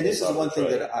 Well, and this is Their one side of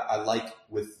thing the that I like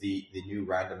with the new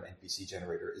random NPC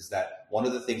generator is that one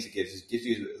of the things it gives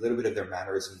you a little bit of their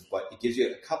mannerisms, but it gives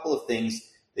you a couple of things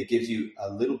that gives you a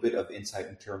little bit of insight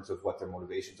in terms of what their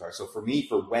motivations are. So for me,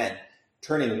 for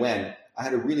turning Wen, I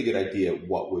had a really good idea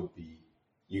what would be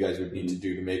you guys would need to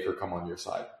do to make her come on your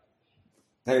side.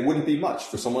 And it wouldn't be much.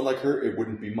 For someone like her, it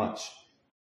wouldn't be much.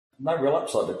 No real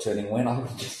upside to turning Wen, I would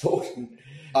have thought.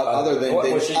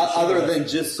 Other she than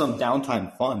just some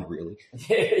downtime fun, really.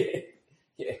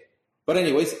 Yeah. But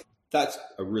anyways, that's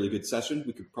a really good session.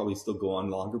 We could probably still go on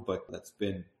longer, but that's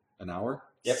been an hour.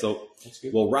 Yep. So That's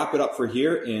good. we'll wrap it up for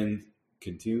here and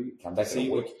continue Come back to in see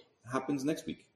a what week. happens next week.